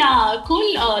இருந்தது. Cool,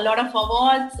 lot of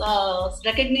awards,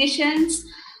 recognitions.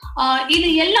 இது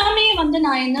எல்லாமே வந்து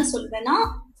நான் என்ன சொல்வேன்னா,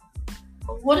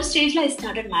 ஒரு ஸ்டேஜ்ல I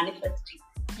started manifesting.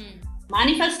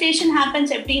 Manifestation happens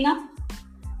எப்படின்னா,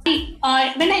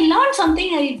 when I learned something,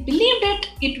 I believed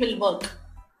it will work.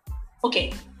 Okay,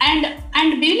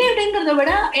 and believed-ங்கிறத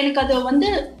விட எனக்கு அது வந்து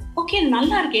ஓகே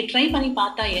நல்லா இருக்கே, ட்ரை பண்ணி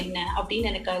பார்த்தா என்ன அப்படின்னு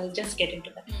எனக்கு I will just get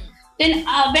into that. Then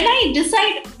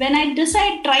when I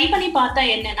decide try பண்ணி பார்த்தா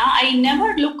என்னன்னா, I never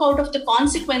look out of the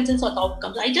consequences or the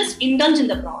outcomes. I just indulge in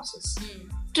the process.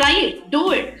 Try it, do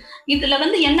it. இதுல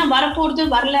வந்து என்ன வரப்போறது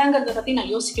வரலங்கிறத பத்தி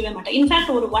நான் யோசிக்கவே மாட்டேன்.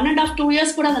 இன்ஃபேக்ட் ஒரு 1.5-2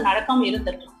 years கூட அது நடக்காம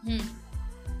இருந்திருக்கும்.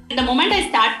 The moment I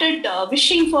started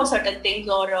wishing for certain things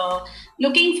or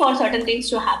looking for certain things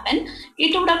to happen,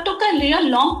 it would have took a real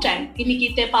long time. இன்னைக்கு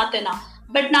இதை பார்த்தேன்னா,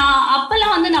 பட் நான்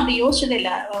அப்பெல்லாம் வந்து நான் அப்படி யோசிச்சதே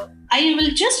இல்லை. I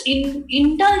will just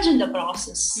indulge in the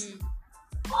process.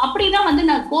 அப்படிதான் வந்து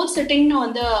நான் கோல் செட்டிங்னு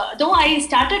வந்து, though I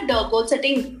started goal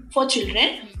setting for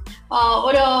children,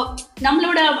 ஒரு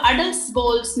நம்மளோட அடல்ட்ஸ்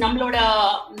கோல்ஸ், நம்மளோட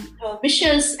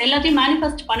விஷஸ் எல்லாத்தையும்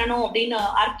மேனிஃபெஸ்ட் பண்ணணும் அப்படின்னு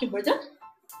ஆரம்பிக்கும்பொழுது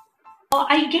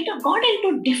I got into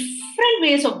different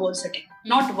ways of goal setting,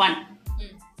 not one.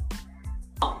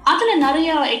 அதுல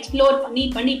நிறைய எக்ஸ்ப்ளோர்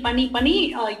பண்ணி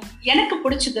எனக்கு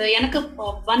பிடிச்சது, எனக்கு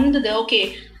வந்தது. ஓகே,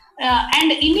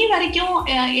 அண்ட் இன்னி வரைக்கும்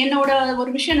என்னோட ஒரு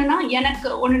விஷயம் என்னன்னா, எனக்கு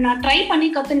ஒன்று நான் ட்ரை பண்ணி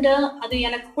கத்துட்டு அது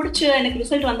எனக்கு பிடிச்சி எனக்கு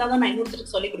ரிசல்ட் வந்தாதான் நான்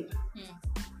இன்னொருத்தருக்கு சொல்லி கொடுப்பேன்.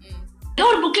 ஏதோ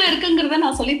ஒரு புக்ல இருக்குங்கிறத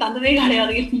நான் சொல்லி தந்ததே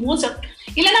கிடையாது. மோஸ்ட்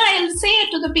இல்லைன்னா I will say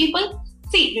to the people,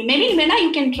 see maybe வேணா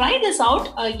you can try this out.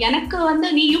 எனக்கு வந்து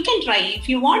you can try if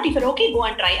you want, if you're okay, go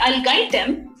and try. I'll guide them,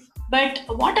 but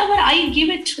whatever I give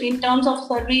it in terms of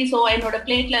service or என்னோட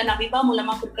பிளேட்ல நான் விபா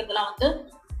மூலமா கொடுக்கறதெல்லாம் வந்து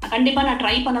கண்டிப்பா நான்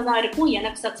ட்ரை பண்ணதா இருக்கும்,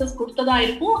 எனக்கு சக்சஸ் கொடுத்ததா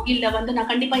இருக்கும், இல்ல வந்து நான்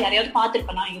கண்டிப்பா யாரையாவது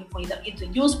பார்த்துருப்பேனா இருக்கும். இது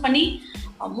யூஸ் பண்ணி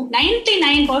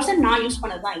 99% நான் யூஸ்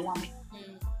பண்ணதுதான் எல்லாமே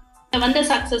வந்த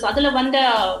சக்சஸ். அதுல வந்த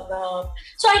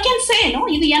so I can say no,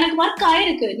 இது எனக்கு ஒர்க்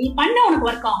ஆயிருக்கு, நீ பண்ண உனக்கு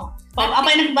ஒர்க் ஆகும். அப்ப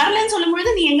எனக்கு வரலன்னு சொல்லும்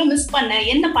பொழுது நீ எங்க மிஸ் பண்ண,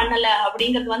 என்ன பண்ணல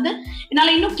அப்படிங்கிறது வந்து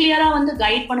என்னால இன்னும் கிளியரா வந்து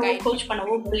கைட் பண்ணவோ கோச்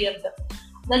பண்ணவோ முடியாது.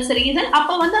 That's the reason.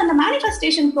 அப்ப வந்து அந்த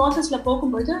manifestation processல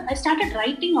போகும்போது I started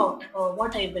writing out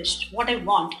what I wished, what I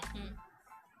want.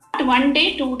 One day,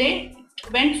 2 day,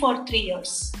 went for 3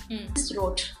 years. Just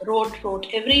wrote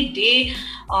every day.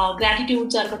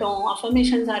 Gratitudes are இருக்கட்டும்,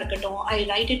 affirmations are இருக்கட்டும், I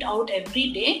write it out every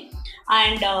day.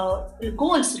 And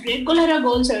goals, ரெகுலரா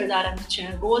goals எழுத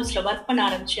ஆரம்பிச்சேன், கோல்ஸ்ல work பண்ண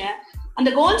ஆரம்பிச்சேன். அந்த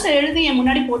goals எழுதி என்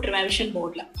முன்னாடி போட்டுருவேன் விஷன்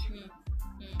போர்ட்ல.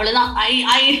 அவ்வளவுதான்.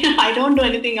 I don't do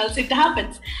anything else, it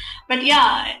happens. But yeah,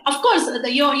 of course,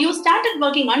 you started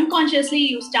working unconsciously,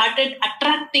 you started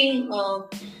attracting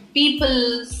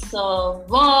people's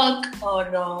work or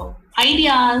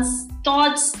ideas,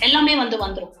 thoughts, ellame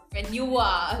vandrum. When you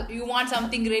want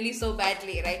something really so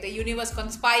badly, right? The universe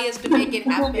conspires to make it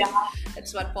happen. Yeah.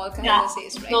 That's what Paul Carroll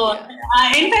says, right? So,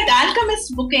 in fact, Alchemist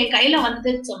book en kaila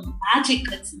vandhu, it's a magic.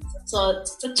 So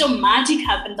such a magic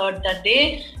happened that day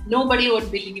nobody would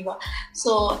believe.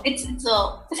 So it's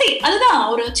see, adha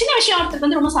oru chinna vishayam orthukku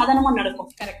vandu romba sadhanama nadakum.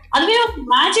 Correct. Aduve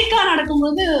magic ah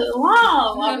nadakumbodhu wow,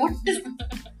 what is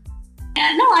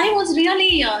no, I was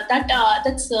really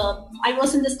I was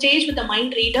in the stage with a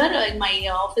mind reader in my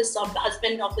office of the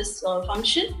husband office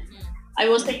function. I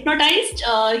was hypnotized.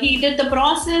 He did the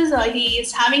process. He is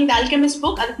having the Alchemist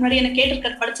book. Adukku munadi ena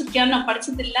ketirukar padichirukkiya na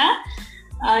padichadilla.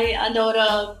 And ஒரு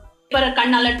பேப்பரை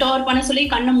கண்ணால door பண்ண சொல்லி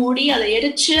கண்ணை மூடி அதை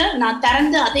எரிச்சு நான்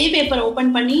திறந்து அதே பேப்பரை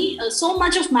ஓபன் பண்ணி so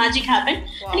much of magic happened.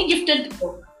 Wow. And he gifted the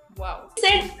book. Wow. He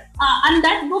said and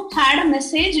that book had a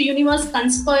message, universe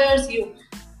conspires you.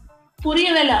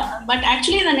 புரியவேல, but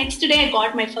actually the next day I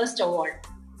got my first award.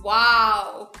 Wow.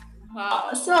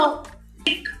 So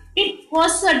it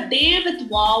was a day with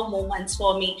wow moments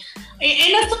for me.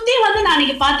 என்ன சுத்தி வந்து நான்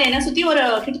இன்னைக்கு பார்த்தேன், என்ன சுத்தி ஒரு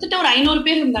கிட்டத்தட்ட ஒரு 500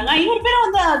 பேர் இருந்தாங்க. 500 பேர்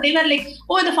வந்து they were like,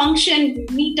 oh, the function,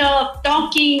 meet up,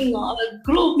 talking,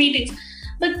 group meetings.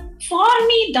 But for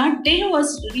me that day was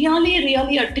really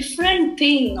a different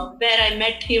thing, where I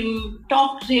met him,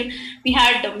 talked to him, we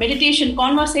had meditation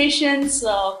conversations,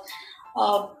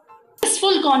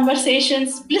 blissful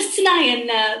conversations, blissna, and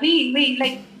we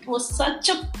like, it was such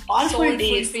a powerful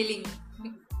day, feeling.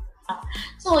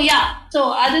 So yeah, so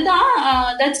adha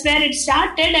that's where it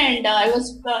started. And I was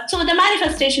so the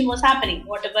manifestation was happening.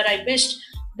 Whatever I wished,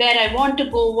 where I want to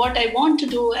go, what I want to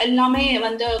do, ellame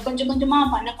vandu konjama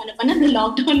panna the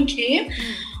lockdown came.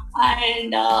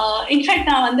 And in fact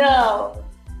na vandu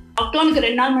lockdown ku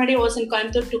 2 naal munadi was in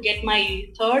Coimbatore to get my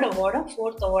 3rd award or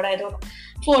 4th award, I don't know,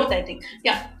 4th I think.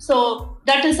 Yeah, so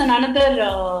that is another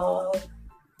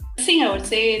thing I would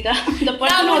say. The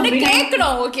person now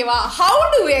கேக்கணும், ஓகேவா? How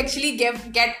do we actually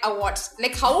get awards?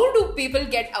 Like how do people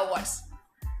get awards?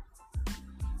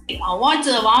 Awards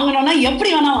வாங்கணும்னா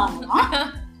எப்படி வேணா வாங்கலாம்.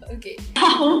 Okay.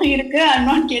 இருக்கு. I'm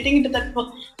not getting into that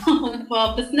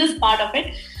business part of it.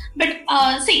 But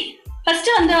see, first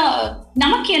வந்து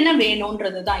நமக்கு என்ன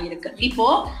வேணும்ன்றது தான் இருக்கு. இப்போ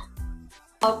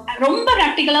ரொம்ப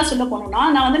பிராக்டிகலா சொல்ல போனோம்னா,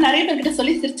 நான் வந்து நிறைய பேர்கிட்ட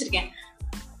சொல்லி சிரிச்சிருக்கேன்.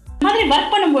 இந்த மாதிரி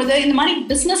ஒர்க் பண்ணும்போது, இந்த மாதிரி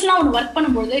பிசினஸ்லாம் ஒன்று ஒர்க்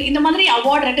பண்ணும்போது இந்த மாதிரி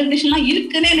அவார்ட் ரெகக்னிஷன்லாம்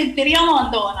இருக்குன்னு எனக்கு தெரியாம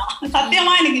வந்தோம். நான்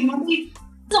சத்தியமா எனக்கு இந்த மாதிரி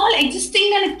ஆல்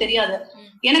எக்ஸிஸ்டிங்னு எனக்கு தெரியாது.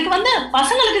 எனக்கு வந்து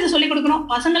பசங்களுக்கு இதை சொல்லிக் கொடுக்கணும்,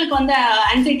 பசங்களுக்கு வந்து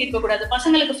ஆன்சைட்டி இருக்கக்கூடாது,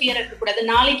 பசங்களுக்கு ஃபியர் இருக்கக்கூடாது,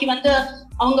 நாளைக்கு வந்து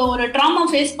அவங்க ஒரு ட்ராமா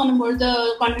ஃபேஸ் பண்ணும்பொழுது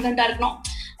கான்ஃபிடென்ட்டா இருக்கணும்.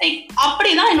 லைக்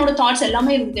அப்படிதான் என்னோட தாட்ஸ்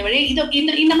எல்லாமே இருந்தது. வழி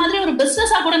இந்த மாதிரி ஒரு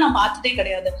பிசினஸா கூட நான் பார்த்ததே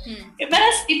கிடையாது.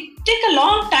 It take a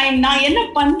long time. நான் என்ன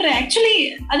பண்றேன் ஆக்சுவலி,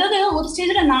 அதாவது ஒரு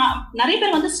ஸ்டேஜ்ல நான் நிறைய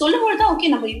பேர் வந்து சொல்லும்போதுதான்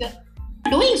ஓகே நம்ம இது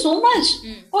doing so much,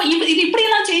 oh இது இப்படி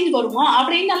எல்லாம் சேஞ்ச் வருமா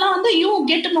அப்படின்னு எல்லாம் வந்து you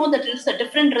get to know that it's a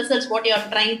different results what you are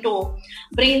trying to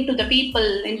bring to the people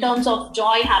in terms of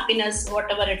joy, happiness,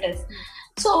 whatever it is.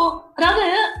 So அதாவது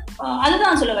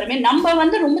அதுதான் சொல்ல வரமே, நம்ம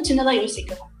வந்து ரொம்ப சின்னதா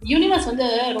யோசிக்கிறோம், யூனிவர்ஸ் வந்து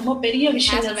ரொம்ப பெரிய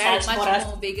விஷயம்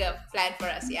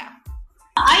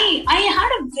I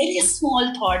had a very small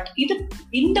thought.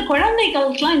 இந்த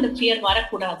குழந்தைகளுக்குலாம் இந்த ஃபியர்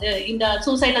வரக்கூடாது, இந்த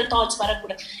சூசைடல் தாட்ஸ்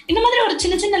வரக்கூடாது. இந்த மாதிரி ஒரு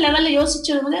சின்ன சின்ன லெவல்ல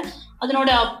யோசிச்சது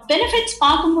அதனோட பெனிஃபிட்ஸ்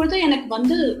பார்க்கும்போது எனக்கு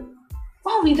வந்து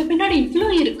வா இது பின்னாடி இவ்வளோ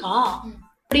இருக்கா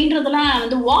அப்படின்றதெல்லாம்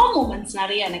வந்து வார்ம் மூமெண்ட்ஸ்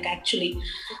நிறைய எனக்கு ஆக்சுவலி.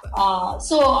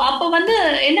 ஸோ அப்போ வந்து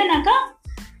என்னன்னாக்கா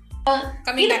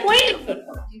இது போயிட்டு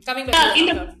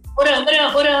இந்த ஒரு ஒரு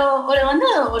ஒரு ஒரு வந்து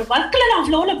ஒரு ஒர்க்ல நான்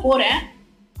ஃப்ளோல போறேன்,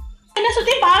 என்ன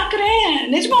சுத்தி பாக்குறேன்,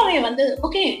 நிஜமாவே வந்து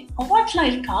ஓகே அவார்ட்ஸ் எல்லாம்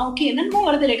இருக்கா, ஓகே என்னென்னமோ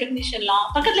வருது ரெகக்னிஷன்லாம்,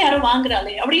 பக்கத்துல யாரும்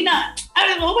வாங்குறாளே அப்படின்னா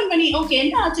ஓபன் பண்ணி ஓகே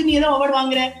என்ன ஆச்சு நீ ஏதோ அவார்ட்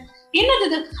வாங்குற என்னது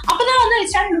இது. அப்பதான் வந்து I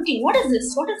start looking what is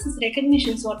this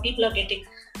recognitions what people are getting.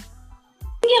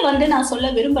 இங்க வந்து நான் சொல்ல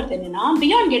விரும்புறது என்னன்னா,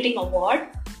 beyond getting award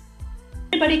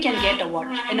everybody can get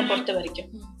award. என்னை பொறுத்த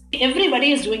வரைக்கும் everybody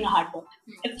is doing a hard work,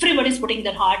 everybody is putting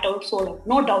their heart out, soul out,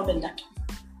 no doubt in that.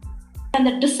 And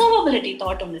the deservability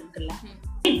thought on irukilla,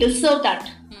 I deserve that.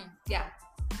 Yeah,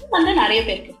 வந்து நிறைய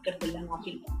பேருக்கு இருக்கிறது இல்ல நான்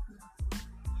feel பண்ணேன்.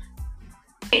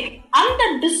 அந்த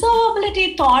டிசர்வபிலிட்டி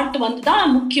தாட் வந்து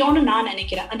தான் முக்கியம்னு நான்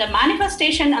நினைக்கிறேன். அந்த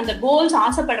மேனிஃபெஸ்டேஷன், அந்த கோல்ஸ்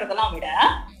ஆசைப்படுறதெல்லாம் விட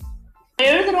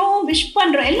எழுதுறோம், விஷ்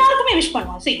பண்றோம், எல்லாருக்குமே விஷ்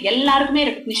பண்ணுவோம். சரி எல்லாருக்குமே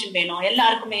ரெகக்னிஷன் வேணும்,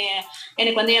 எல்லாருக்குமே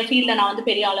எனக்கு வந்து என் ஃபீல்ட்ல நான் வந்து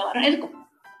பெரிய ஆள வரேன் எதுக்கும்.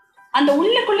 அந்த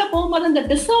உள்ளுக்குள்ள போகும்போது அந்த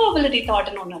டிசர்வபிலிட்டி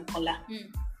தாட்னு ஒண்ணு இருக்கும்ல,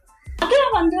 அது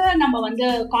வந்து நம்ம வந்து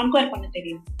கான்குவர் பண்ண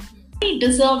தெரியும். I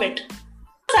deserve it,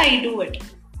 I do it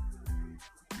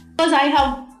because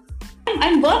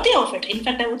I'm worthy of it. In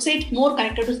fact I would say it's more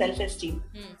connected to self esteem.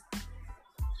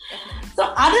 So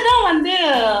அதுதான் வந்து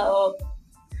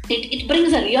it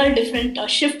brings a real different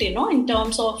shift, you know, in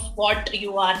terms of what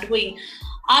you are doing.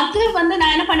 அது வந்து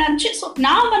நான் என்ன பண்ண ஆரம்பிச்சு, so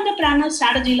நான் வந்து பிராணல்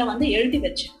ஸ்ட்ராட்டஜில வந்து எழுதி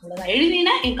வச்சேன். அவ்வளோதான்,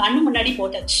 எழுதினா என் கண்ணு முன்னாடி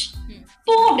போட்டாச்சு.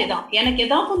 இப்போ அப்படிதான் எனக்கு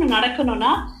ஏதாவது ஒன்று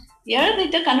நடக்கணும்னா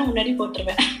எழுதிட்டு கண்ணு முன்னாடி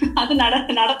போட்டுருவேன். அது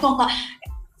நடக்கும்.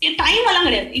 டைம் எல்லாம்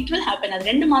கிடையாது, இட் வில் ஹேப்பன். அது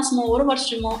 2 மாசமோ 1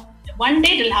 வருஷமோ, one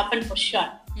day it will happen for sure.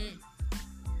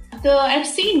 I've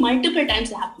seen multiple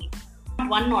times happening, not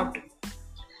 1 or 2.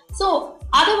 So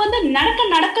அது வந்து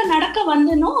நடக்க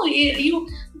வந்து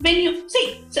when you see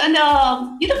அந்த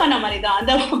இது பண்ண மாதிரி தான்,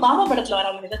 அந்த பாபா படத்துல வர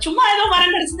மாதிரி தான், சும்மா ஏதோ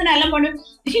வரம் கிடைச்சது நான் எல்லாம் பண்ணுவேன்,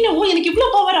 எனக்கு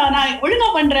இவ்வளவு பவரா நான் ஒழுங்கா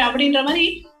பண்றேன் அப்படின்ற மாதிரி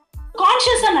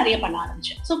கான்சியஸா நிறைய பண்ண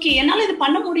ஆரம்பிச்சேன். ஓகே என்னால இது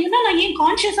பண்ண முடியும்னா நான் ஏன்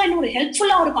கான்சியஸா இன்னும் ஒரு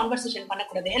ஹெல்ப்ஃபுல்லா ஒரு கான்வர்சேஷன்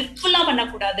பண்ணக்கூடாது, ஹெல்ப்ஃபுல்லா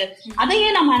பண்ணக்கூடாது, அதையே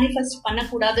நான் மேனிஃபெஸ்ட்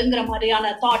பண்ணக்கூடாதுங்கிற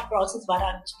மாதிரியான தாட் ப்ராசஸ் வர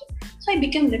ஆரம்பிச்சிட்டு. So I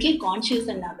become little conscious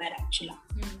and aware. Actually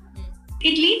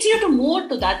it leads you to move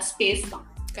to that space தான்.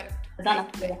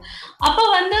 அப்ப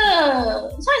வந்து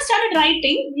I started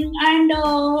writing and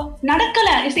நடக்கல.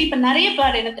 இப்ப நிறைய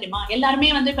பேர் என்ன தெரியுமா, எல்லாருமே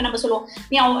வந்து இப்ப நம்ம சொல்லுவோம்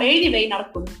நீ எழுதி வை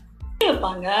நடக்கும்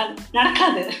வைப்பாங்க,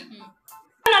 நடக்காது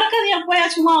எப்போயா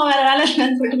சும்மா வேற வேலை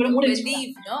இல்லைன்னு சொல்லிட்டு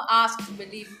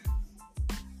முடிஞ்சு.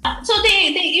 So they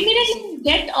immediately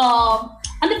get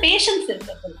அந்த பேஷன்ஸ்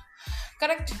இருக்கு.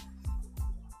 கரெக்ட்.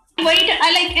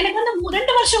 எனக்கு வந்து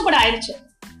 2 வருஷம் கூட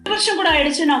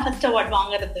ஆயிடுச்சு நான் ஃபர்ஸ்ட் அவார்ட்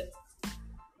வாங்குறது.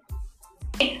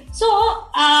 சோ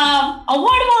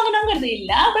அவார்டு வாங்கணுங்கிறது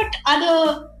இல்ல, பட் அது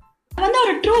வந்து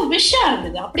ஒரு ட்ரூ விஷா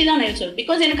இருந்தது. அப்படிதான் நான் சொல்றேன்.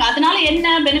 பிகாஸ் எனக்கு அதனால என்ன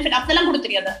பெனிஃபிட் அதெல்லாம் கூட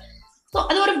தெரியாது. சோ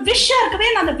அது ஒரு விஷா இருக்கவே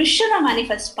நான் அந்த விஷ நான்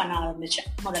மேனிஃபெஸ்ட் பண்ண ஆரம்பிச்சேன்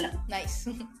முதல்ல. நைஸ்.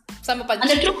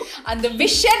 அந்த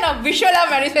விஷ நான் விஷுவலா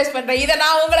மேனிஃபெஸ்ட் பண்றேன். இத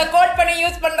நான் உங்களை கோட் பண்ணி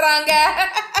யூஸ் பண்றாங்க.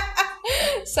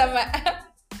 செம.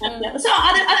 சோ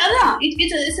அதான்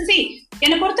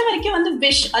என்னை பொறுத்த வரைக்கும் வந்து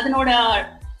விஷ் அதனோட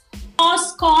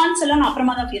கான்ஸ் எல்லாம் நான்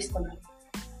அப்புறமா தான் ஃபேஸ் பண்ணுவேன்.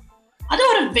 அது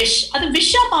ஒரு விஷ், அது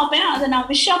விஷா பார்ப்பேன், அதை நான்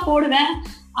விஷா போடுவேன்.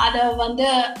 அதை வந்து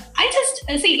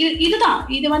இதுதான்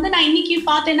இது வந்து நான் இன்னைக்கு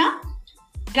பார்த்தேன்னா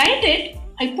write it,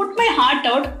 I put my heart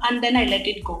out and then I let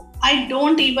it go. I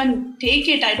don't even take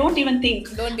it, I don't even think.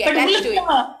 But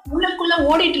உள்ளுக்குள்ள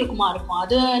ஓடிட்டு இருக்கும்.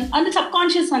 அது அந்த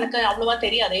சப்கான்ஷியஸ் எனக்கு அவ்வளவா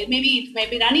தெரியாது. Maybe it may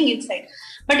be running inside.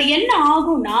 But என்ன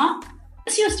ஆகும்னா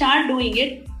as you start doing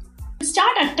it, you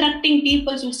start attracting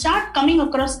people, you start coming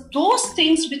across those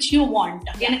things which you want.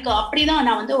 எனக்கு அப்படிதான்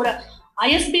நான் வந்து ஒரு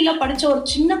ISB-ல படிச்ச ஒரு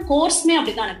சின்ன கோர்ஸ்மே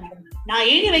அப்படிதான் எனக்கு நடந்தது. நான்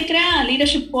எழுதி வைக்கிறேன்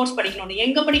லீடர்ஷிப் கோர்ஸ் படிக்கணும்,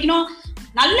 எங்க படிக்கணும்,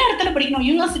 நல்ல இடத்துல படிக்கணும்,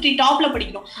 யூனிவர்சிட்டி டாப்ல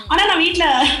படிக்கணும். ஆனா நான் வீட்டுல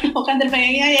உட்காந்துருப்பேன்,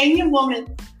 எங்கேயும் போக முடியாது.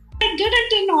 I did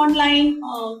it in online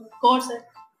course.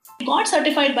 I got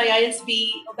certified by ISB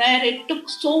where it took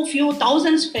so few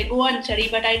thousands to go and study,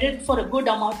 but I did for a good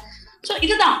amount. So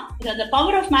இதுதான் the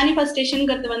power of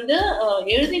manifestationங்கிறது வந்து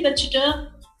எழுதி வச்சுட்டு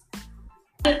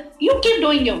you keep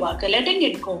doing your work, letting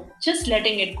it go, just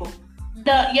letting it go.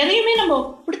 எதையுமே நம்ம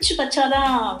பிடிச்சு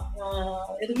வச்சாதான்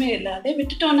எதுவுமே இல்லை, அதே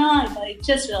விட்டுட்டோம்னா it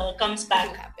just comes back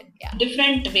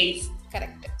different ways.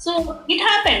 Correct. So it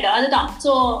happened. அதுதான்.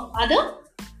 So அது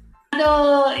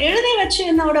எழுதி வச்சு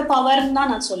என்னோட பவர்ன்னு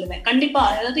தான் நான் சொல்லுவேன். கண்டிப்பா.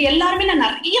 அதாவது எல்லாருமே நான்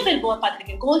நிறைய பேர்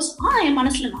பார்த்திருக்கேன். கோல்ஸ் என்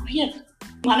மனசுல நிறைய இருக்கு,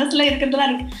 மனசுல இருக்கிறதுலாம்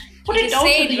இருக்கு. Put it out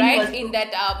to the universe. In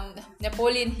that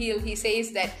Napoleon Hill, he says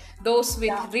that those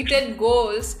with written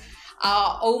goals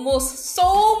are almost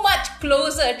so much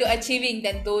closer to achieving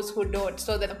than those who don't.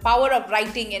 So the power of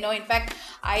writing, in fact,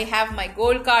 I have my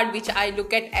goal card which I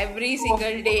look at every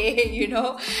single day, and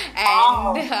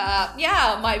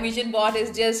my vision board is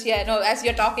just as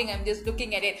you're talking, I'm just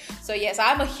looking at it. So yes,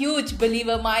 I'm a huge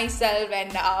believer myself,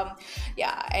 and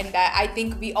I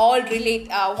think we all relate.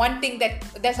 One thing that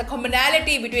there's a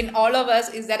commonality between all of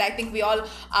us is that I think we all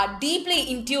are deeply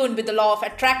in tune with the law of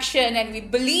attraction, and we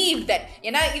believe that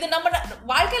இது நம்ம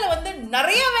வாழ்க்கையில வந்து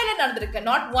நிறைய வேலை நடந்திருக்கு,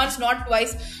 not once, not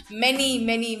twice,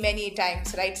 many times,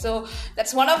 right? So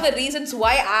that's one of the reasons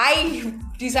why I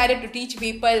decided to teach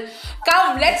people, come,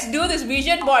 let's do this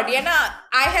vision board.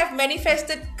 I have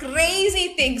manifested crazy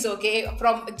things, okay,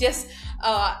 from just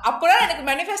அப்போலாம் எனக்கு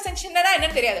manifestation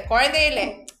என்னன்னு தெரியாது, குழந்தையே இல்லை.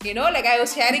 Like I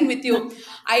was sharing with you,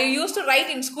 I used to write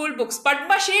in school books,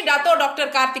 Padmashri Dato Dr.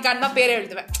 Karthikaன்னு தான் பேர்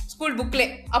எழுதுவேன் school புக்ல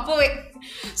அப்போவே.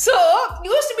 So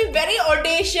used to be very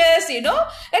audacious,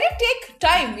 let it take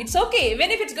time, it's okay, even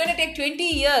if it's going to take 20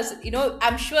 years,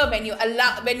 I'm sure when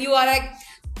you are like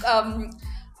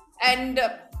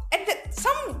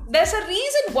there's a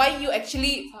reason why you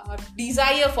actually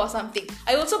desire for something.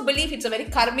 I also believe it's a very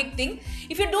karmic thing.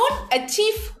 If you don't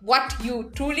achieve what you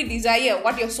truly desire,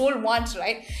 what your soul wants,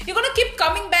 right, you're going to keep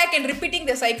coming back and repeating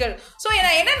the cycle. So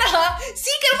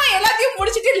சீக்கிரமா எல்லாத்தையும்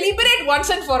முடிச்சிட்டு liberate once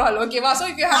and for all, okay va? So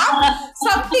if you have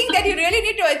something that you really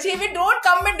need to achieve it, don't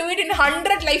come and do it in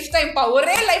 100 lifetime pa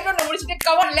ஒரே லைஃப்ல முடிச்சிட்டு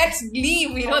come on, let's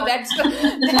leave,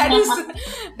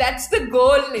 that's the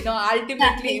goal,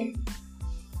 ultimately.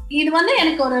 இது வந்து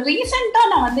எனக்கு ஒரு ரீசெண்டா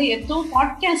நான் வந்து ஏதோ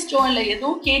பாட்காஸ்டோ இல்ல ஏதோ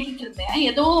கேட்டுட்டு இருந்தேன்,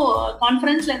 ஏதோ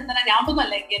கான்ஃபரன்ஸ்ல இருந்தேன், ஞாபகம்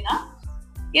இல்லை எங்கன்னா,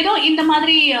 ஏதோ இந்த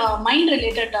மாதிரி மைண்ட்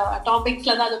ரிலேட்டட்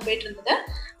டாபிக்ஸ்ல தான் அது போயிட்டு இருந்தது.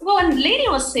 இப்போ ஒன் லேடி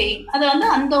வாஸ் சேயிங், அது வந்து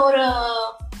அந்த ஒரு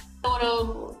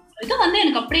இது வந்து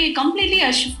எனக்கு அப்படியே completely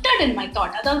shifted in my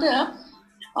thought. அதாவது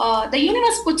the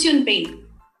universe puts you in pain,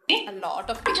 a lot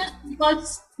of pain.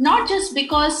 Not just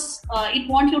because it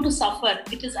wants you to suffer,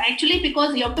 it is actually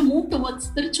because you have to move towards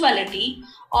spirituality,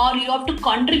 or you have to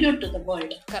contribute to the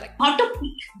world. Correct. How to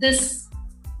this,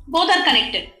 both are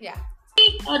connected. Yeah.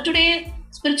 Today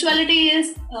spirituality is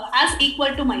as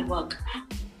equal to my work.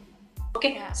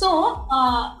 Okay. Yeah. So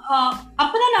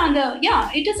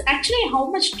it is actually how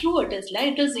much true it is,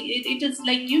 like it is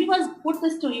like universe put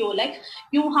this to you, like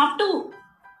you have to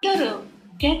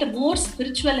get more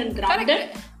spiritual and grounded.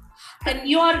 Correct. And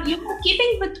you are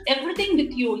keeping with everything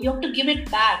with you, you have to give it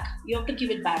back,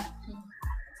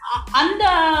 அந்த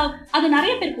அது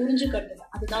நிறைய பேர் புரிஞ்சுக்கிறது,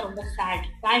 அதுதான் ரொம்ப sad.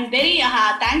 I am very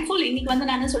thankful. இன்னைக்கு வந்து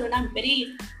நான் என்ன சொல்றேன்னா, I am very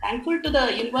thankful to the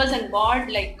universe and God,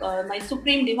 like my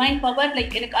supreme divine power.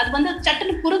 Like எனக்கு அது வந்து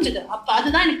சட்டுன்னு புரிஞ்சுது, அப்ப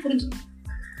அதுதான் எனக்கு புரிஞ்சுது.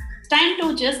 It's time to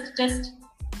just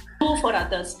do for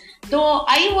others. Though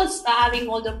I was having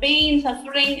all the pain,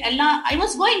 suffering, எல்லாம் I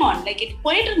was going on, like it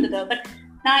போயிட்டு இருந்தது. பட்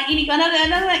நான் இன்னைக்கு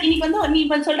வந்து நீ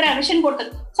சொல்ற விஷன் போட்டு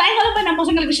சாயங்காலம் போய் நான்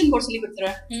பசங்களுக்கு விஷன் போட்டு சொல்லி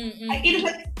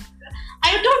கொடுத்துருவேன்.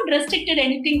 I don't restricted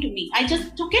anything to me. I just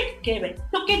took it, gave it.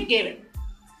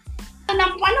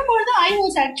 நான் பண்ணும்போது I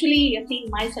was actually seeing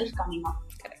myself coming up.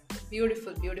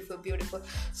 Beautiful.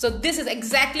 So this is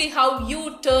exactly how you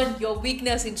turn your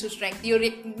weakness into strength. You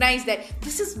recognize that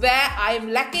this is where I am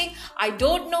lacking. I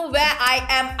don't know where I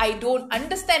am. I don't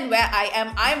understand where I am.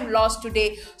 I am lost today.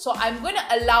 So I'm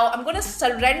going to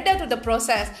surrender to the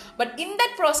process. But in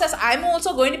that process, I'm also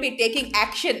going to be taking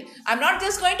action. I'm not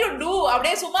just going to do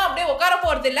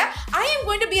I am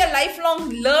going to be a lifelong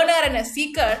learner and a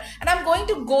seeker, and I'm going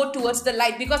to go towards the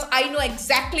light, because I know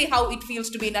exactly how it feels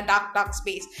to be in a dark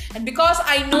space. And because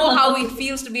I know how it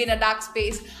feels to be in a dark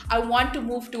space, I want to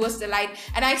move towards the light.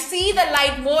 And I see the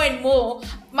light more and more.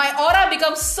 My aura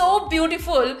becomes so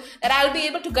beautiful that I'll be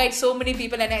able to guide so many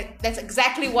people. And that's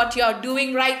exactly what you're doing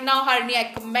right now, Harini. I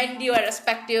commend you, I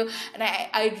respect you. And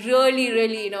I really,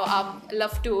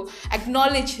 love to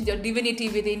acknowledge your divinity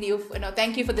within you.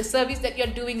 Thank you for the service that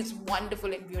you're doing. It's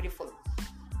wonderful and beautiful.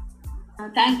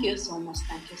 Thank you so much.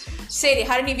 Seri,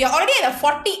 Harini, we are already at the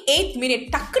 48th minute.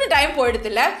 Takkunu time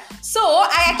poidudilla. So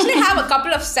I actually have a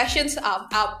couple of sessions.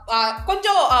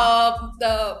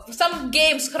 Some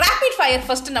games, rapid fire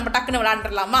first. Nama takkunu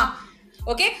vilaandralama.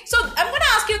 Okay, so I'm going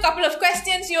to ask you a couple of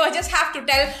questions. You just have to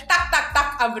tell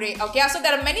tak avre. Okay, so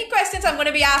there are many questions I'm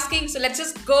going to be asking. So let's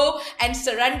just go and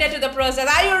surrender to the process.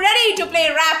 Are you ready to play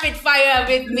rapid fire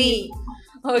with me?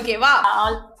 Okay, wow.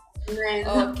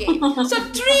 Okay, so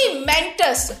 3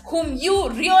 mentors whom you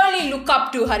really look up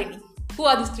to, Harini. Who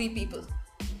are these 3 people?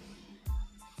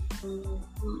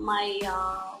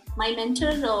 My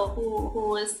mentor, who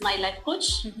is my life coach,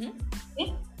 okay?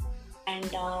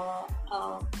 and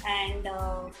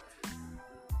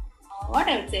what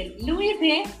I would say, Louis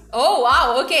A. Oh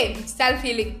wow, okay.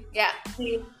 Self-healing. Yeah.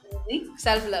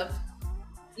 Self-love.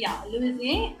 Yeah, Louis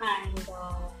A. and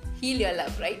heal your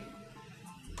love, right?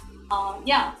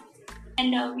 Yeah.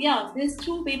 And these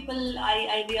two people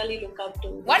I really look up to.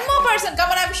 One more person, come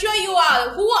on, I'm sure you are.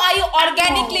 Who are you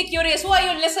organically curious? Who are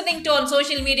you listening to on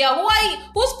social media?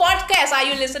 Whose podcast are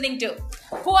you listening to?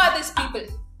 Who are these people?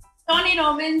 Tony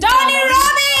Robbins. Tony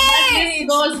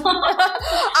Robbins!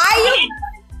 Are you?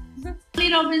 Tony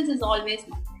Robbins is always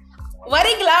mine.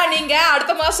 வரீங்களா நீங்க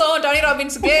அடுத்த மாசம் Tony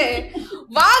Robbinsக்கு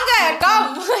வாங்க, come,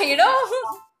 you know.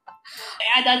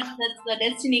 Yeah, that's the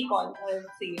destiny call.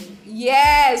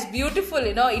 Yes, beautiful.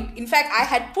 You know, in fact, I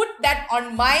had put that on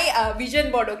my vision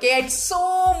board. Okay, it's so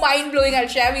mind blowing.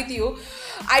 I'll share with you.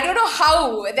 I don't know how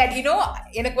that, you know,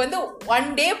 எனக்கு வந்து one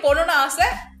day போணும்னு ஆசை.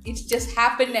 It's just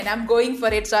happened and I'm going for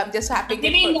it, so I'm just happy.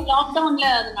 Maybe in the lockdownல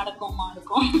அது நடக்குமா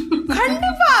இருக்கும்.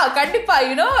 கண்டிப்பா,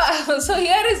 you know. So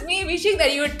here is me wishing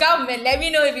that you would come and let me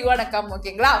know if you want to come,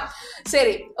 okayங்களா?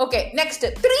 சரி, okay, next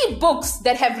 3 books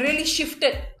that have really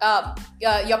shifted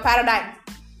your paradigm.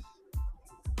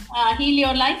 Heal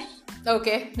Your Life.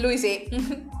 Okay, Louis A.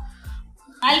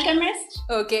 Alchemist.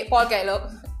 Okay, Paul Coelho.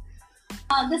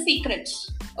 The Secret.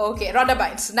 Okay, Rhonda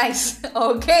Byrne. Nice.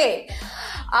 Okay.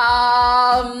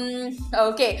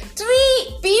 Okay, 3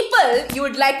 people you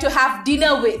would like to have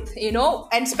dinner with, you know,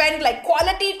 and spend like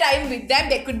quality time with them.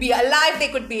 They could be alive, they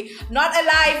could be not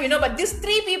alive, you know, but these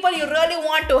 3 people you really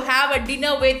want to have a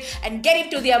dinner with and get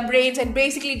into their brains and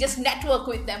basically just network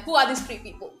with them. Who are these 3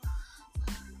 people?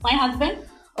 My husband.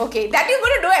 Okay, that you're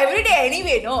going to do every day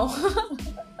anyway, no?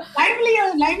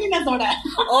 Liveliness order.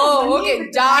 Oh, okay,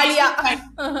 jaliya.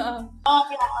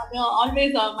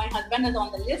 Always my husband is on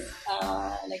the list.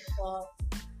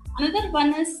 Another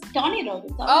one is Tony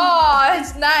Robbins. Oh,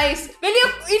 it's nice. Will you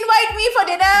invite me for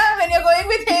dinner when you're going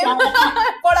with him?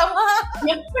 Podama.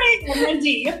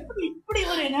 எப்படி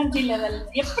ஒரு energy level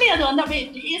எப்படி அது வந்து அப்படியே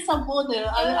பேசும்போது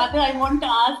அது I want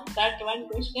to ask that one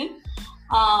question.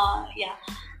 Yeah.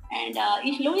 And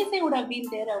if Louis would have been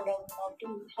there, I would have talked to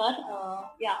her.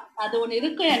 Yeah, அது ஒன்று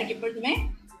இருக்கு எனக்கு எப்பொழுதுமே.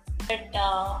 But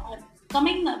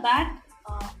coming back,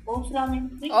 Oprah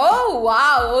Winfrey. Oh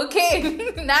wow, okay.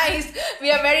 Nice. We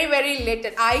are very, very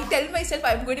related. I tell myself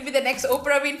I'm going to be the next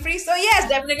Oprah Winfrey. So yes,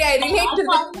 definitely I relate to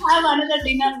that. Have another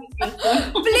dinner with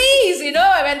you. Please, you know,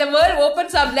 when the world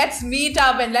opens up, let's meet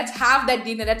up and let's have that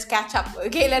dinner. Let's catch up.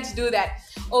 Okay, let's do that.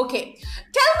 Okay.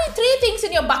 Tell me 3 things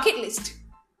in your bucket list.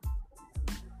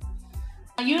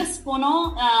 US போனோம்.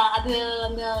 அது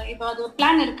அந்த இப்போ அது ஒரு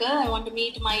plan இருக்கு. I want to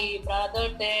meet my brother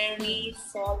there, niece,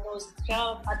 all those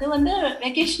stuff. அது வந்து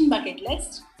vacation bucket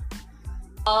list.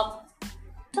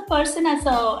 As a person,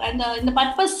 and the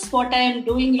purpose what I am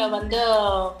doing la வந்து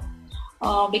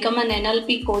become an NLP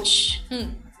coach.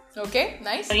 Okay,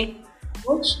 nice.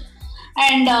 Coach.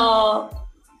 And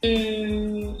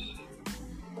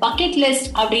bucket list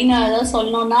அப்படின்னு ஏதாவது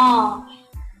சொல்லணும்னா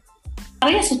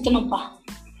நிறைய சுத்தணும்ப்பா.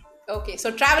 Okay, so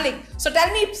traveling. So tell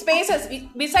me spaces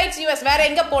besides US. Where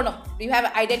enga ponum? Do you have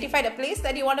identified a place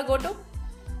that you want to go to?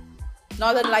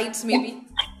 Northern Lights maybe.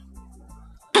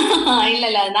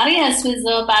 இல்ல நிறைய Swiss,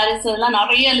 Paris எல்லாம்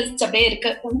நிறைய list அப்படியே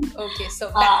இருக்கு. Okay,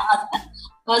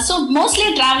 so mostly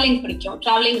traveling பிடிக்கும்.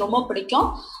 Traveling ரொம்ப பிடிக்கும்.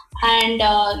 And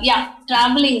yeah,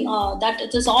 traveling that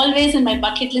it is always in my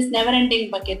bucket list, never ending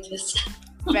bucket list.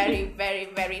 Very, very,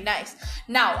 very nice.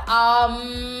 Now,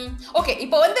 okay,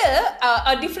 இப்போ வந்து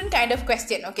a different kind of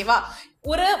question, okay வா?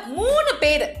 ஒரு 3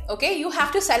 பேர், okay, you have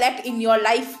to select in your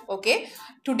life, okay,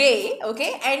 today,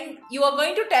 okay, and you are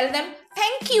going to tell them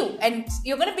thank you and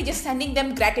you're going to be just sending them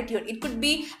gratitude. It could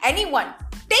be anyone.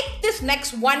 Take this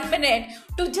next 1 minute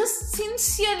to just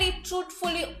sincerely,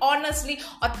 truthfully, honestly,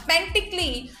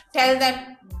 authentically tell them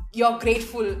your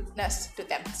gratefulness to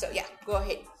them. So yeah, go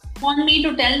ahead. Want me to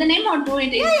tell the name or do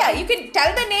it? Yeah, you can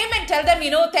tell the name and tell them,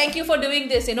 you know, thank you for doing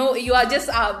this. You know, you are just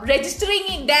registering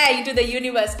it there into the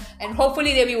universe, and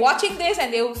hopefully they'll be watching this and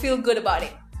they will feel good about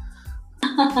it.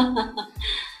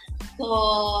 So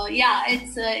yeah,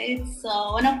 it's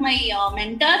one of my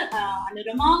mentor,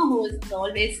 Anurama, who is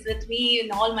always with me in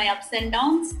all my ups and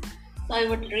downs. So I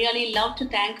would really love to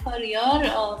thank her here,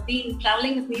 been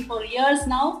traveling with me for years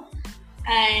now,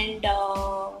 and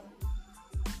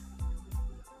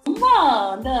ரொம்ப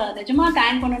அந்த நிஜமா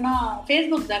thank பண்ணணும்னா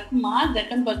Facebook mark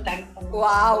ஜக்கன்பர்க் thank பண்ணுவேன்.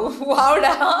 Wow.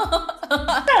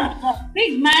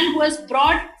 Big man who has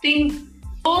brought things,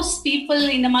 those people,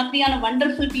 இந்த மாதிரியான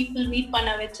wonderful people meet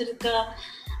பண்ண வச்சிருக்கு,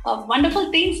 wonderful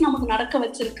things நமக்கு நடக்க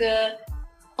வச்சிருக்கு.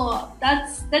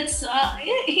 That's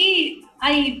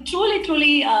I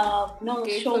truly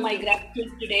show my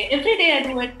gratitude today. Every day I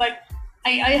do it, but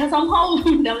I have somehow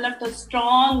developed a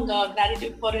strong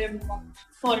gratitude for him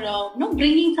for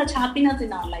bringing such happiness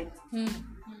in our life.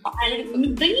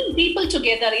 And bringing people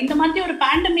together. In the month of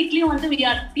pandemic, we feel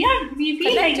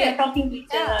connected. Like we are talking to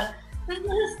each other.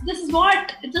 This is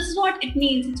what it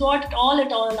means. It's what it's all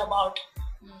about.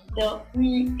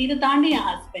 Either Tandi or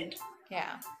husband.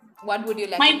 Yeah. What would you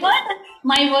like?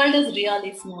 My world is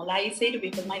really small. I say to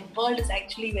people, my world is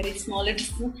actually very small.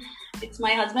 It's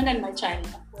my husband and my child.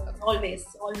 Always,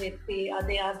 they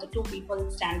are the two people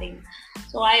standing.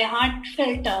 So I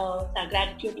heartfelt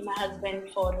gratitude to my husband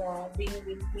for being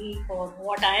with me for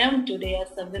what I am today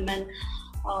as a woman.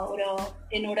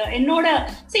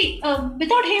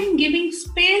 Without him giving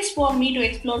space for me to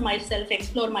explore myself,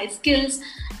 explore my skills,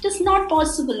 it is not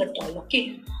possible at all.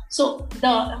 Okay. So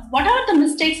whatever the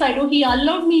mistakes I do, he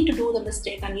allowed me to do the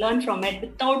mistake and learn from it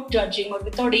without judging or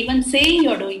without even saying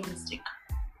you're doing mistake.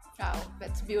 Wow,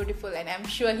 that's beautiful, and I'm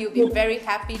sure he'll be very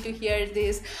happy to hear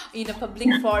this in a public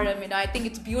forum. I think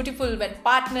it's beautiful when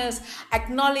partners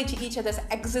acknowledge each other's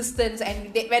existence,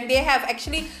 and when they have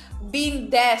actually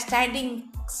been there, standing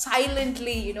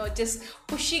silently, just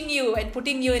pushing you and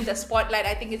putting you in the spotlight.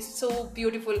 I think it's so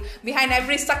beautiful. Behind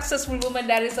every successful woman,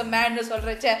 there is a man.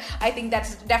 I think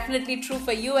that's definitely true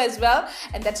for you as well,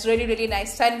 and that's really, really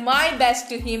nice. Send my best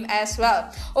to him as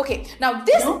well. Okay, now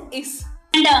this is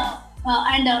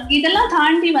இதெல்லாம்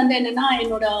தாண்டி வந்து என்னன்னா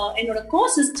என்னோட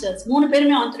co-sisters 3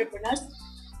 பேருமே entrepreneurs.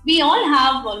 We all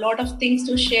have a lot of things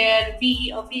to share.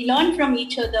 We learn from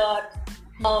each other.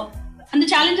 அந்த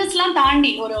challengesலாம்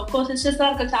தாண்டி ஒரு co-sisters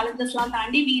இருக்க challengesலாம்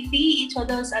தாண்டி we see each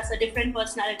others as a different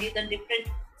personalities and different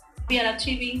we are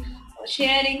achieving,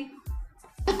 sharing.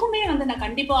 அதுக்குமே வந்து நான்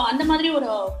கண்டிப்பா அந்த மாதிரி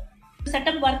ஒரு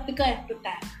செட்டப் வரதுக்கு I have to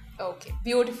thank. Okay,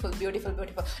 beautiful.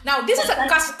 Now, this is a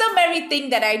customary thing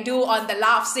that I do on the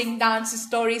Laugh, Sing, Dance,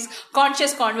 Stories,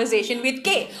 Conscious Conversation with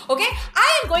Kay. Okay, I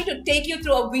am going to take you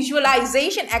through a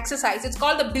visualization exercise. It's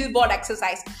called the billboard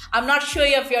exercise. I'm not sure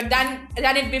if you've done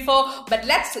it before, but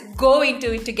let's go into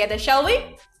it together, shall we?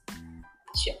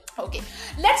 Sure. Okay,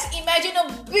 let's imagine a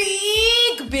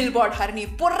big billboard, Harini.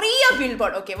 Puriya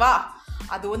billboard, okay, wow.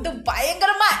 அது வந்து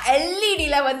பயங்கரமா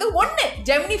எல்இடில வந்து ஒன்று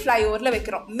ஜெமினி ஃப்ளைஓவரில்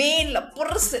வைக்கிறோம், மெயினில்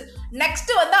புருசு.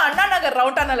 Next வந்து அண்ணா நகர்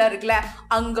ரவுட்டானில் இருக்குல்ல,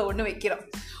 அங்கே ஒன்று வைக்கிறோம்.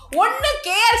 ஒன்று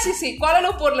கேஆர்சிசி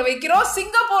கோலாலம்பூரில் வைக்கிறோம்,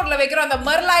 சிங்கப்பூரில் வைக்கிறோம், அந்த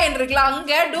மெர்லாயன் இருக்குல்ல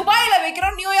அங்கே, துபாயில்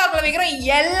வைக்கிறோம், நியூயார்க்கில் வைக்கிறோம்,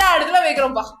 எல்லா இடத்துல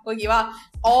வைக்கிறோம்ப்பா. ஓகேவா?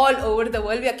 All over the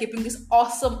world, we are keeping this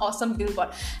awesome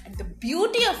billboard. And the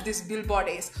beauty of this billboard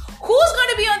is, who's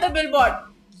going to be on the billboard?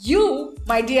 You,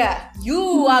 my dear, you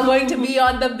are going to be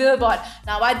on the billboard.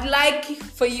 Now, I'd like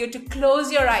for you to close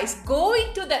your eyes, go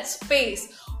into that space,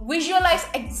 visualize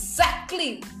exactly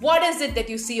what is it that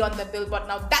you see on the billboard.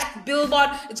 Now, that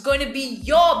billboard is going to be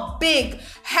your big,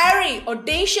 hairy,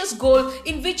 audacious goal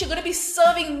in which you're going to be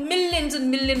serving millions and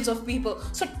millions of people.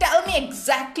 So tell me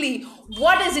exactly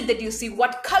what is it that you see?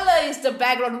 What color is the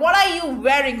background? What are you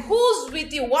wearing? Who's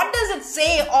with you? What does it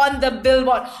say on the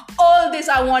billboard? All this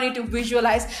I want you to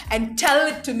visualize and tell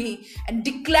it to me and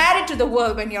declare it to the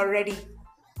world when you're ready.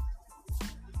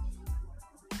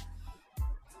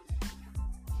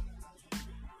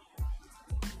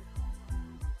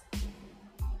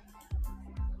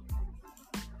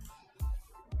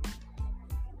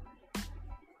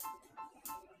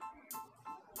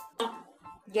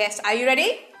 Yes, are you ready?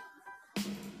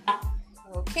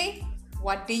 Okay,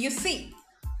 what do you see?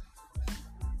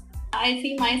 I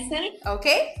see myself.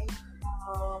 Okay.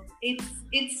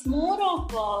 It's more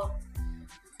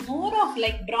of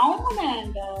like brown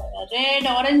and red,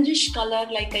 orangish color.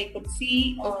 Like I could see.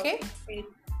 Okay.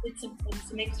 It's a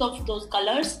mix of those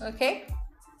colors. Okay.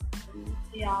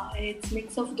 Yeah, it's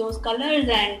mix of those colors,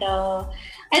 and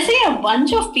I see a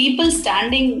bunch of people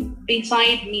standing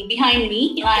behind me.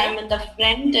 Okay. I am in the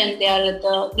front, and they are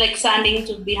standing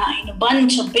behind a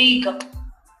bunch, a big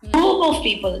group of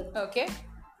people. Okay.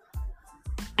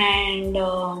 And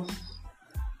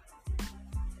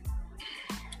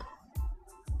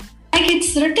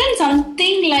it's written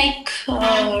something like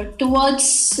towards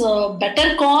better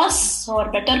cause or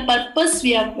better purpose.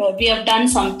 We have done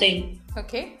something.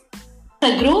 Okay.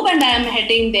 The group, and I am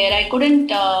heading there. I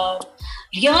couldn't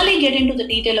really get into the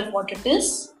detail of what it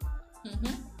is.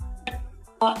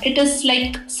 Mm-hmm. It is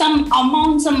like some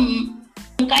amount, some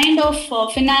kind of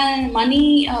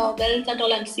money, wealth that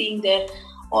all I'm seeing there,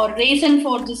 or reason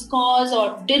for this cause, or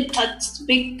did such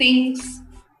big things.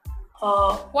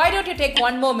 Why don't you take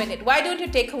one more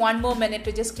minute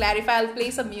to just clarify? I'll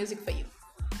play some music for you.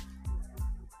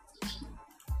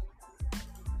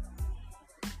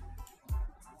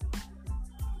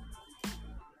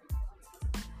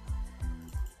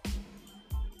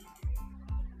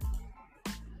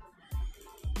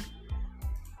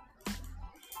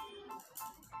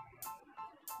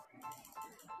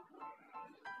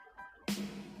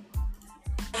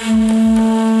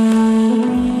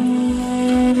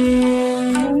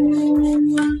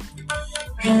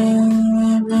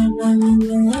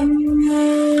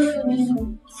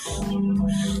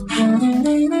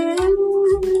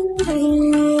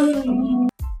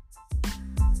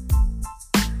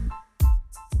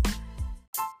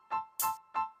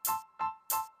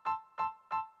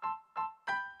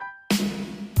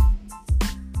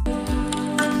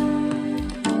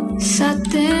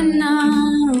 Satnam,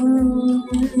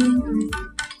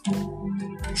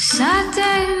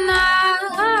 Satnam,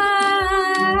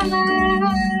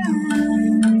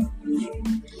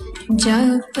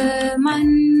 Jap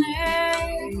man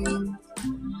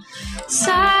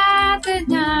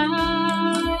Satnam,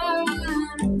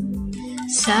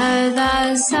 Sada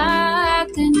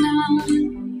Satnam,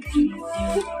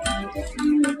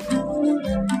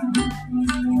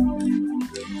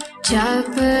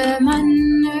 Jap man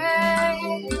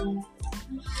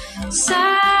Satnam,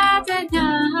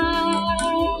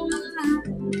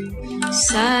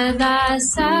 Sada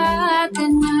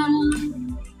Satnam,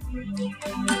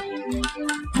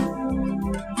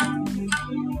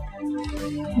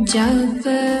 Jap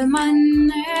man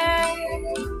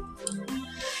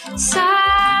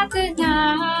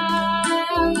Satnam,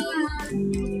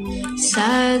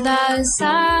 Sada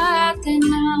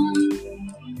Satnam.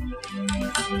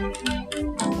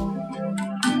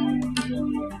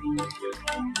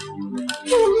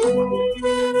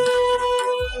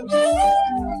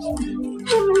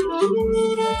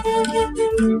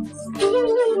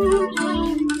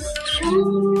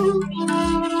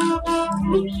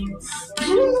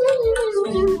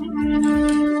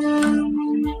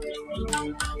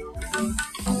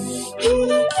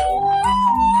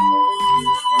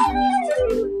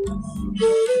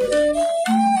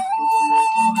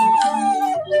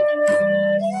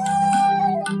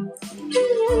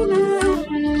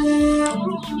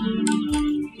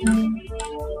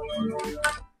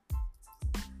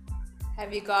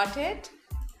 Have you got it?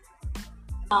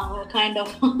 Kind of.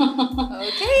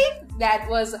 Okay, that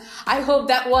was, I hope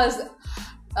that was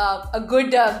a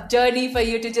good journey for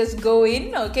you to just go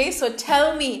in. Okay, so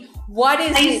tell me, what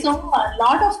is I it? saw a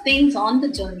lot of things on the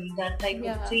journey that I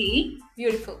could see.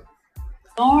 Beautiful.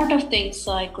 A lot of things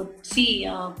I could see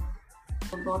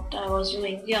what I was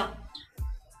doing. Yeah.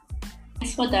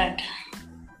 Thanks for that.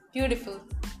 Beautiful.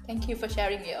 Thank you for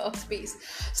sharing your space.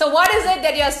 So what is it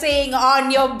that you're saying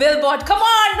on your billboard? Come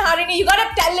on, Harini, you gotta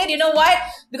tell it. You know what?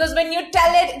 Because when you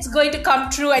tell it, it's going to come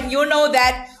true, and you know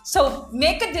that. So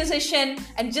make a decision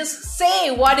and just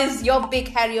say what is your big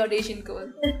hairy audition goal.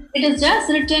 It is just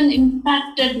written,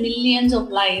 impacted millions of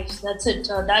lives. That's it.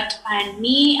 That and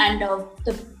me and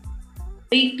the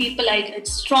big people.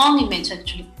 It's strong image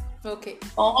actually. Okay.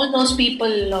 All those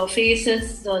people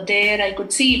faces there. I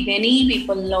could see many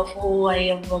people of who I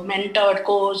have mentored,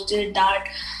 coached, did that.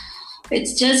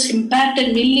 It's just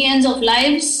impacted millions of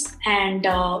lives, and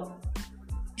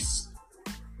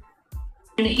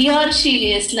here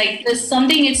she is like this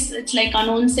something. It's like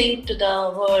announcing to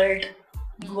the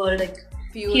world. Like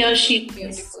Beautiful, here she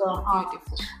is.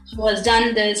 She was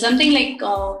done this something like.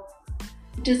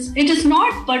 It is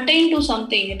not pertain to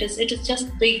something. It is just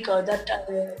big.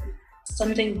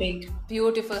 Something big.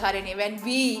 Beautiful, Harini. When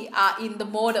we are in the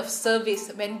mode of service,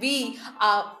 when we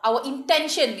are our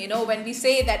intention, when we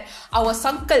say that our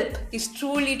sankalp is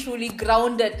truly, truly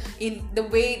grounded in the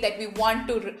way that we want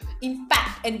to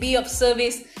impact and be of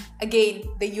service, again,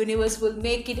 the universe will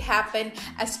make it happen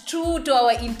as true to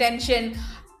our intention.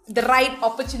 The right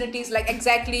opportunities, like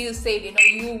exactly you said,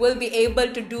 you will be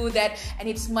able to do that, and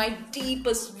it's my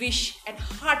deepest wish and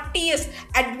heartiest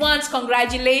advance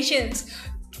congratulations.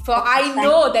 For I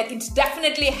know that it's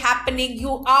definitely happening.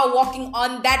 You are walking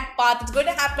on that path. It's going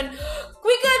to happen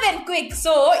quicker than quick.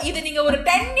 So, either you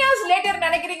 10 years later,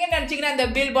 the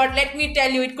billboard, let me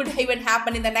tell you, it could even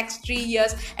happen in the next 3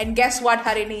 years. And guess what,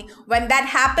 Harini? When that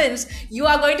happens, you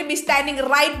are going to be standing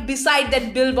right beside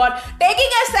that billboard,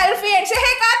 taking a selfie and say,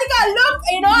 hey, Karthika, look,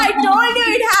 I told you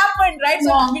it happened, right?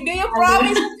 So,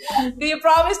 do you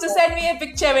promise to send me a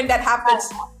picture when that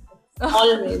happens?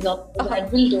 Always, I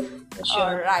will do. For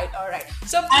sure. All right.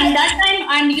 So and that time,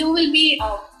 and you will be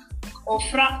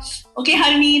Ofra. Okay,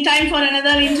 Harini, time for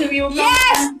another interview.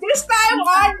 Yes, this time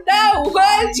on the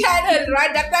World Channel,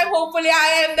 right? That time, hopefully,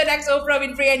 I am the next Oprah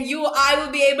Winfrey, and I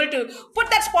will be able to put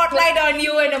that spotlight on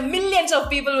you, and millions of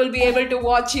people will be able to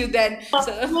watch you then.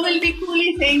 So you will be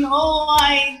coolly saying, "Oh,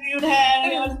 I viewed her,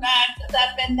 was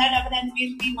that when that happened," and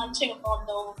we'll be munching upon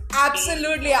the.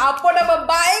 Absolutely, appo nama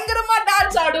bayangarama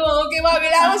dance aaduvom. Okay,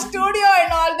 we'll have a studio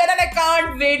and all that, and I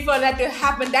can't wait for that to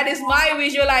happen. That is my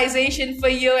visualization for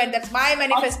you, and that's my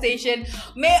manifestation.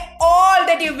 May all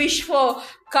that you wish for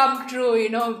come true,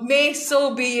 May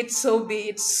so be it, so be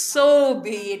it, so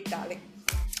be it, darling.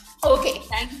 Okay.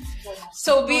 Thank you so much.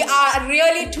 So we are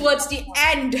really towards the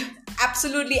end,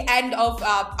 absolutely end of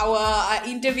our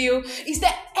interview. Is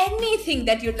there anything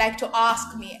that you'd like to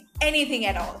ask me? Anything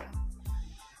at all?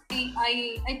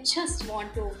 I just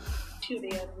want to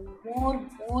today more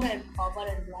empower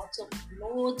and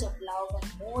loads of love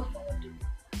and more power to you.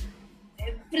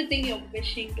 Everything you're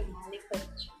wishing to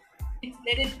manifest,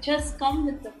 let it just come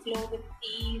with the flow, with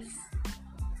ease,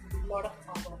 a lot of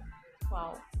power.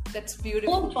 Wow, that's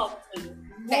beautiful. More powerful,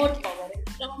 more power in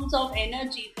terms of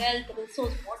energy, wealth,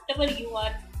 resource, whatever you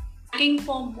are looking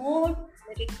for more,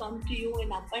 let it come to you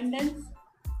in abundance,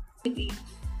 with ease.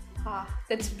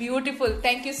 That's beautiful.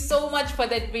 Thank you so much for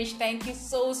that wish. Thank you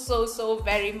so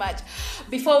very much.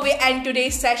 Before we end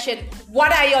today's session,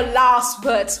 what are your last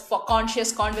words for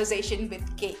Conscious Conversation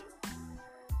with Kay?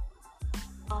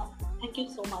 Thank you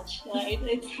so much.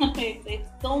 It's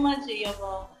so much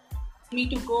me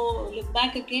to go look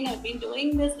back again. I've been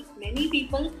doing this with many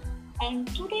people, and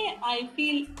today I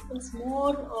feel it's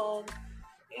more.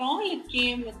 It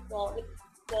came with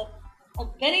a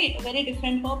very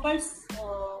different purpose,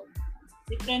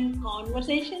 different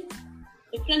conversations,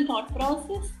 different thought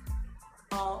process.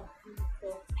 So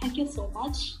thank you so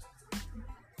much.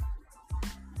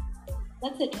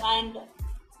 That's it. And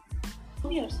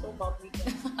we are so bubbly.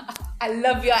 I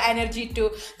love your energy too.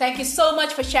 Thank you so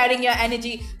much for sharing your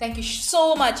energy. Thank you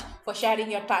so much for sharing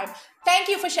your time. Thank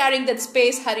you for sharing that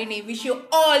space, Harini. Wish you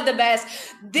all the best.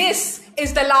 This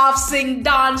is the Laugh, Sing,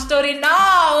 Dance Story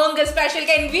Now. Unga Special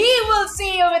Ken. We will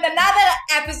see you with another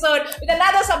episode with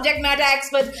another subject matter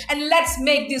expert. And let's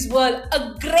make this world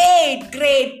a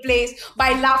great place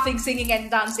by laughing, singing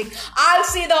and dancing. I'll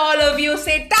see all of you.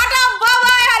 Say tata.